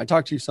 I don't know. I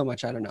talked to you so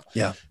much. I don't know.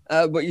 Yeah.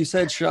 But you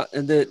said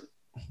that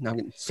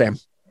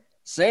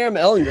Sam.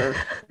 Ellinger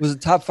was a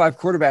top 5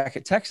 quarterback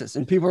at Texas,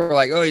 and people were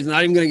like, "Oh, he's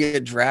not even going to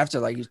get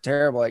drafted. Like he's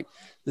terrible." Like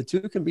the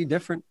two can be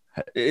different.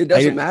 It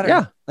doesn't matter.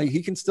 Yeah. Like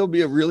he can still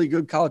be a really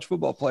good college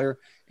football player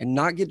and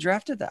not get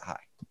drafted that high.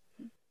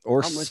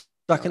 Or I'm with-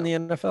 stuck in the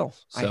NFL.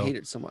 I So hate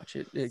it so much.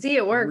 See,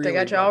 it worked. I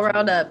got you all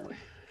riled up.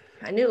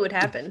 I knew it would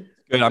happen.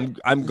 good.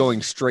 I'm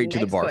going straight to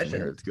the Next bar question. from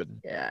here. It's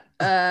good.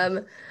 Yeah.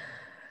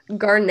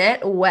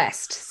 Garnett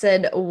West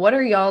said, "What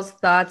are y'all's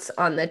thoughts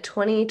on the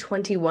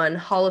 2021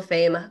 Hall of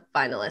Fame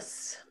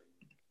finalists?"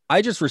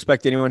 I just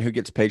respect anyone who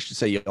gets paid to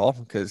say y'all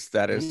because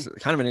that is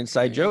kind of an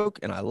inside joke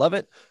and I love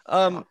it.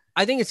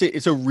 I think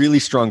it's a really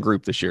strong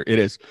group this year. It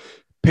is.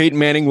 Peyton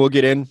Manning will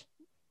get in.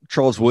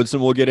 Charles Woodson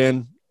will get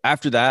in.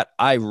 After that,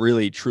 I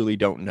really truly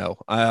don't know.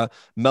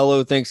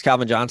 Mello thinks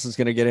Calvin Johnson's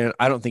going to get in.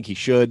 I don't think he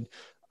should.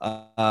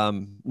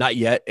 Not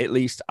yet, at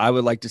least. I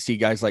would like to see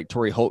guys like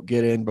Torrey Holt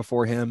get in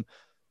before him.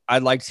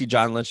 I'd like to see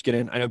John Lynch get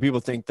in. I know people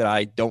think that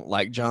I don't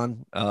like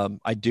John.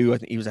 I do. I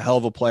think he was a hell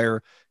of a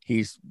player.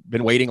 He's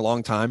been waiting a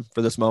long time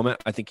for this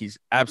moment. I think he's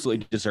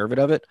absolutely deserving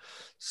of it.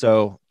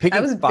 So picking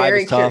I was 5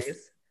 very is tough.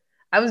 curious.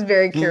 I was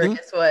very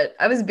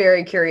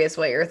curious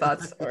what your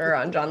thoughts were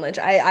on John Lynch.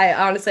 I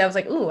honestly, I was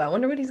like, ooh, I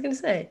wonder what he's going to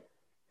say.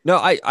 No,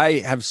 I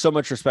have so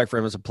much respect for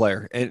him as a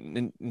player,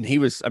 and he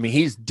was. I mean,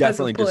 he's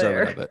definitely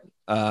player. deserving of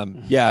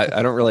it. Yeah,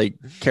 I don't really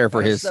care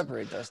for his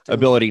separate those two.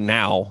 ability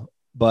now,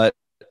 but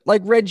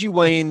like Reggie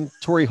Wayne,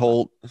 Torrey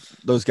Holt,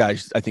 those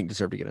guys, I think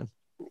deserve to get in.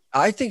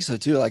 I think so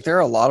too. Like there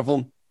are a lot of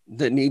them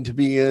that need to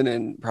be in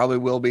and probably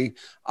will be.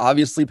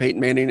 Obviously,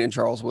 Peyton Manning and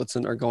Charles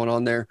Woodson are going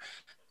on there.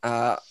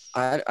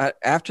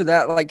 After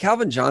that, like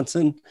Calvin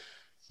Johnson,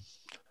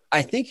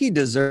 I think he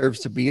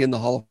deserves to be in the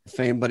Hall of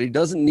Fame, but he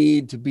doesn't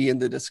need to be in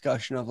the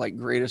discussion of like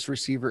greatest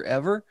receiver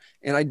ever.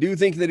 And I do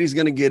think that he's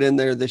going to get in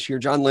there this year.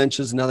 John Lynch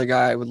is another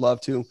guy I would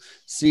love to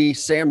see.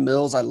 Sam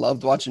Mills, I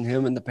loved watching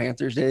him in the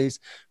Panthers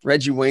days.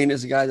 Reggie Wayne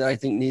is a guy that I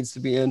think needs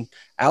to be in.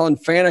 Alan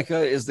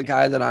Faneca is the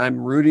guy that I'm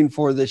rooting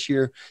for this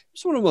year.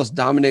 He's one of the most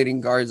dominating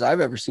guards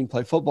I've ever seen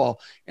play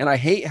football. And I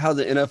hate how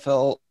the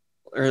NFL,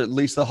 or at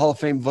least the Hall of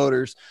Fame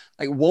voters,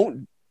 like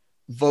won't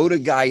vote a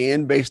guy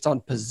in based on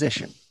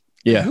position.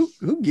 Yeah.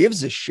 Who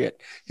gives a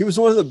shit? He was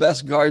one of the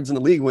best guards in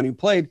the league when he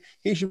played.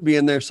 He should be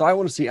in there. So I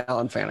want to see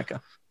Alan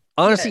Faneca.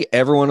 Honestly,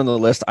 everyone on the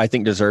list I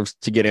think deserves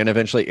to get in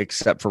eventually,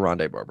 except for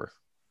Rondé Barber.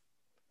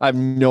 I have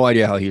no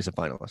idea how he's a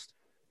finalist.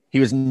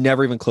 He was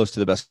never even close to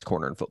the best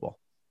corner in football,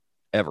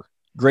 ever.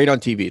 Great on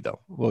TV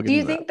though. We'll give Do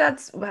you him think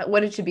that's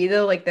what it should be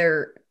though? Like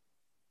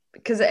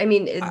because I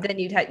mean, then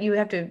you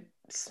have to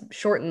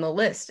shorten the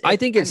list. I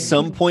think at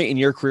some point in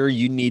your career,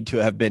 you need to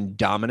have been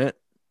dominant.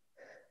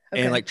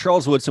 Okay. And like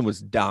Charles Woodson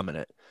was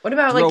dominant. What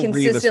about Darrelle like Revis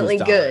was consistently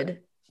dominant. good?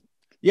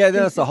 Yeah,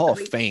 that's the Hall of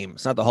Consistently- Fame.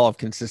 It's not the Hall of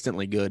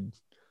consistently good.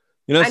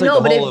 You know, I it's know,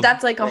 like the but Hall if of,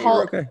 that's like a "Hey,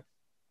 Hall, you're okay."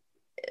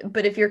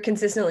 but if you're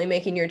consistently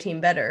making your team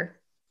better,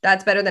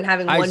 that's better than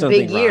having I one just don't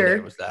big think Rondé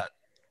year. was that.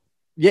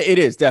 Yeah, it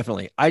is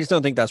definitely. I just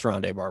don't think that's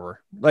Rondé Barber.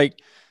 Like,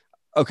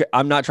 okay,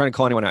 I'm not trying to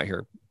call anyone out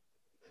here.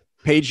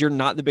 Paige, you're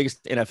not the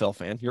biggest NFL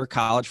fan. You're a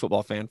college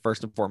football fan,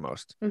 first and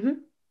foremost. Mm-hmm.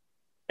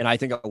 And I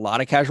think a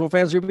lot of casual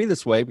fans would be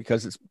this way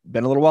because it's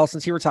been a little while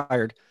since he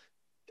retired.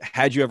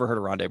 Had you ever heard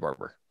of Rondé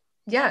Barber?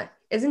 Yeah.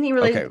 Isn't he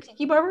related to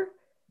Tiki Barber?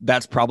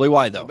 That's probably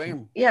why, though.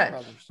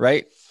 Yeah.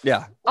 Right?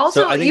 Yeah.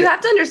 Also, So you have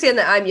to understand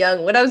that I'm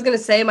young. What I was going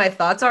to say, my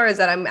thoughts are, is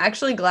that I'm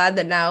actually glad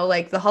that now,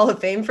 like, the Hall of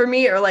Fame for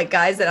me are like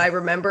guys that I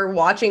remember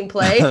watching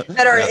play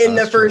that are in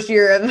the first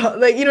year of,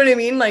 like, you know what I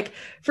mean? Like,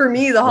 for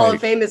me, the Hall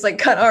of Fame is like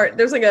cut art.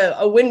 There's like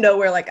a window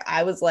where like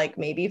I was like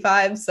maybe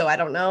 5, so I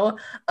don't know.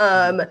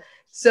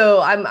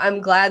 So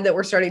I'm glad that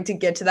we're starting to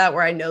get to that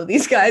where I know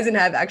these guys and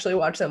have actually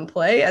watched them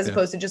play as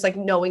opposed to just like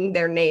knowing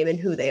their name and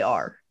who they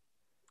are.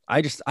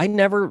 I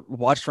never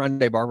watched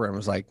Rondé Barber and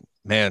was like,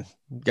 man,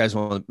 guys,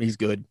 he's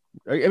good.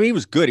 I mean, he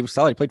was good. He was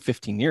solid. He played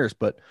 15 years,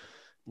 but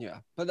yeah.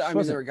 But I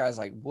mean, there were guys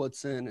like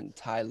Woodson and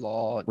Ty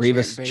Law,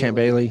 Revis, Champ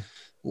Bailey.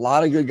 A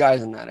lot of good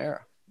guys in that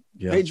era.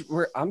 Yeah. Paige,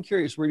 I'm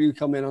curious, where do you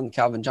come in on the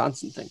Calvin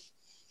Johnson thing?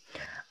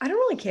 I don't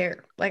really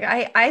care. Like,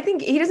 I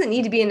think he doesn't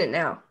need to be in it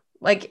now.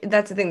 Like,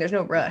 that's the thing. There's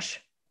no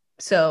rush.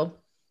 So.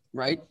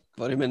 Right.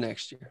 Vote him in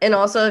next year. And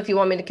also, if you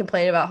want me to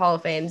complain about Hall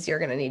of Fames, you're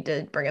going to need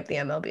to bring up the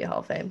MLB Hall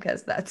of Fame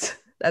because that's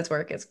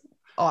where it gets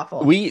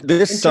awful.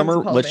 This summer,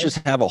 let's just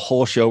have a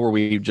whole show where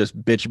we just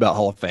bitch about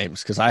Hall of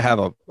Fames because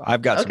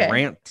I've got some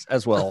rants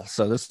as well.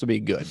 So this will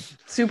be good.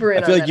 Super.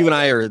 I feel like you and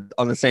I are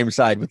on the same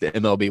side with the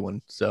MLB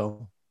one.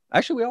 So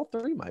actually, we all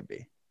three might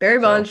be. Barry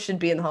Bonds should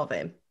be in the Hall of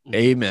Fame.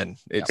 Amen.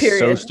 It's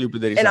so stupid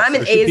that he's and not. I'm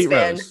an A's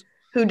fan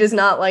who does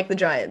not like the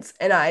Giants,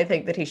 and I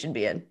think that he should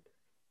be in.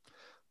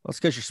 Well, it's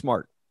because you're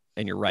smart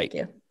and you're right.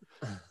 Thank you.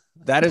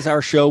 That is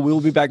our show. We'll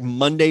be back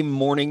Monday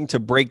morning to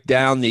break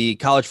down the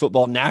college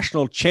football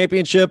national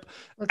championship.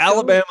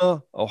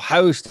 Alabama,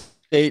 Ohio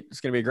State.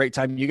 It's going to be a great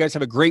time. You guys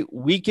have a great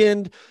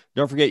weekend.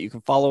 Don't forget, you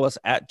can follow us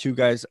at 2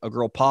 Guys a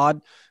Girl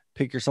Pod.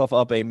 Pick yourself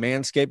up a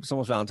Manscaped. It's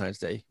almost Valentine's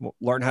Day.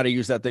 Learn how to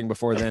use that thing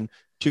before then.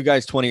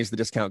 2Guys20 is the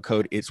discount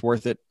code. It's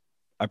worth it.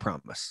 I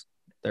promise.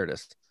 There it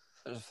is.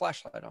 There's a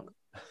flashlight on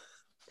it.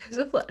 There's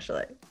a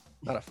flashlight.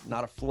 Not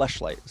a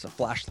fleshlight. It's a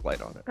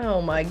flashlight on it.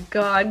 Oh my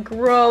God,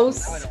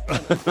 gross.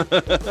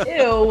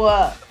 Ew.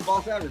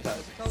 False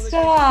advertising.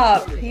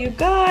 Stop, you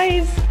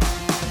guys.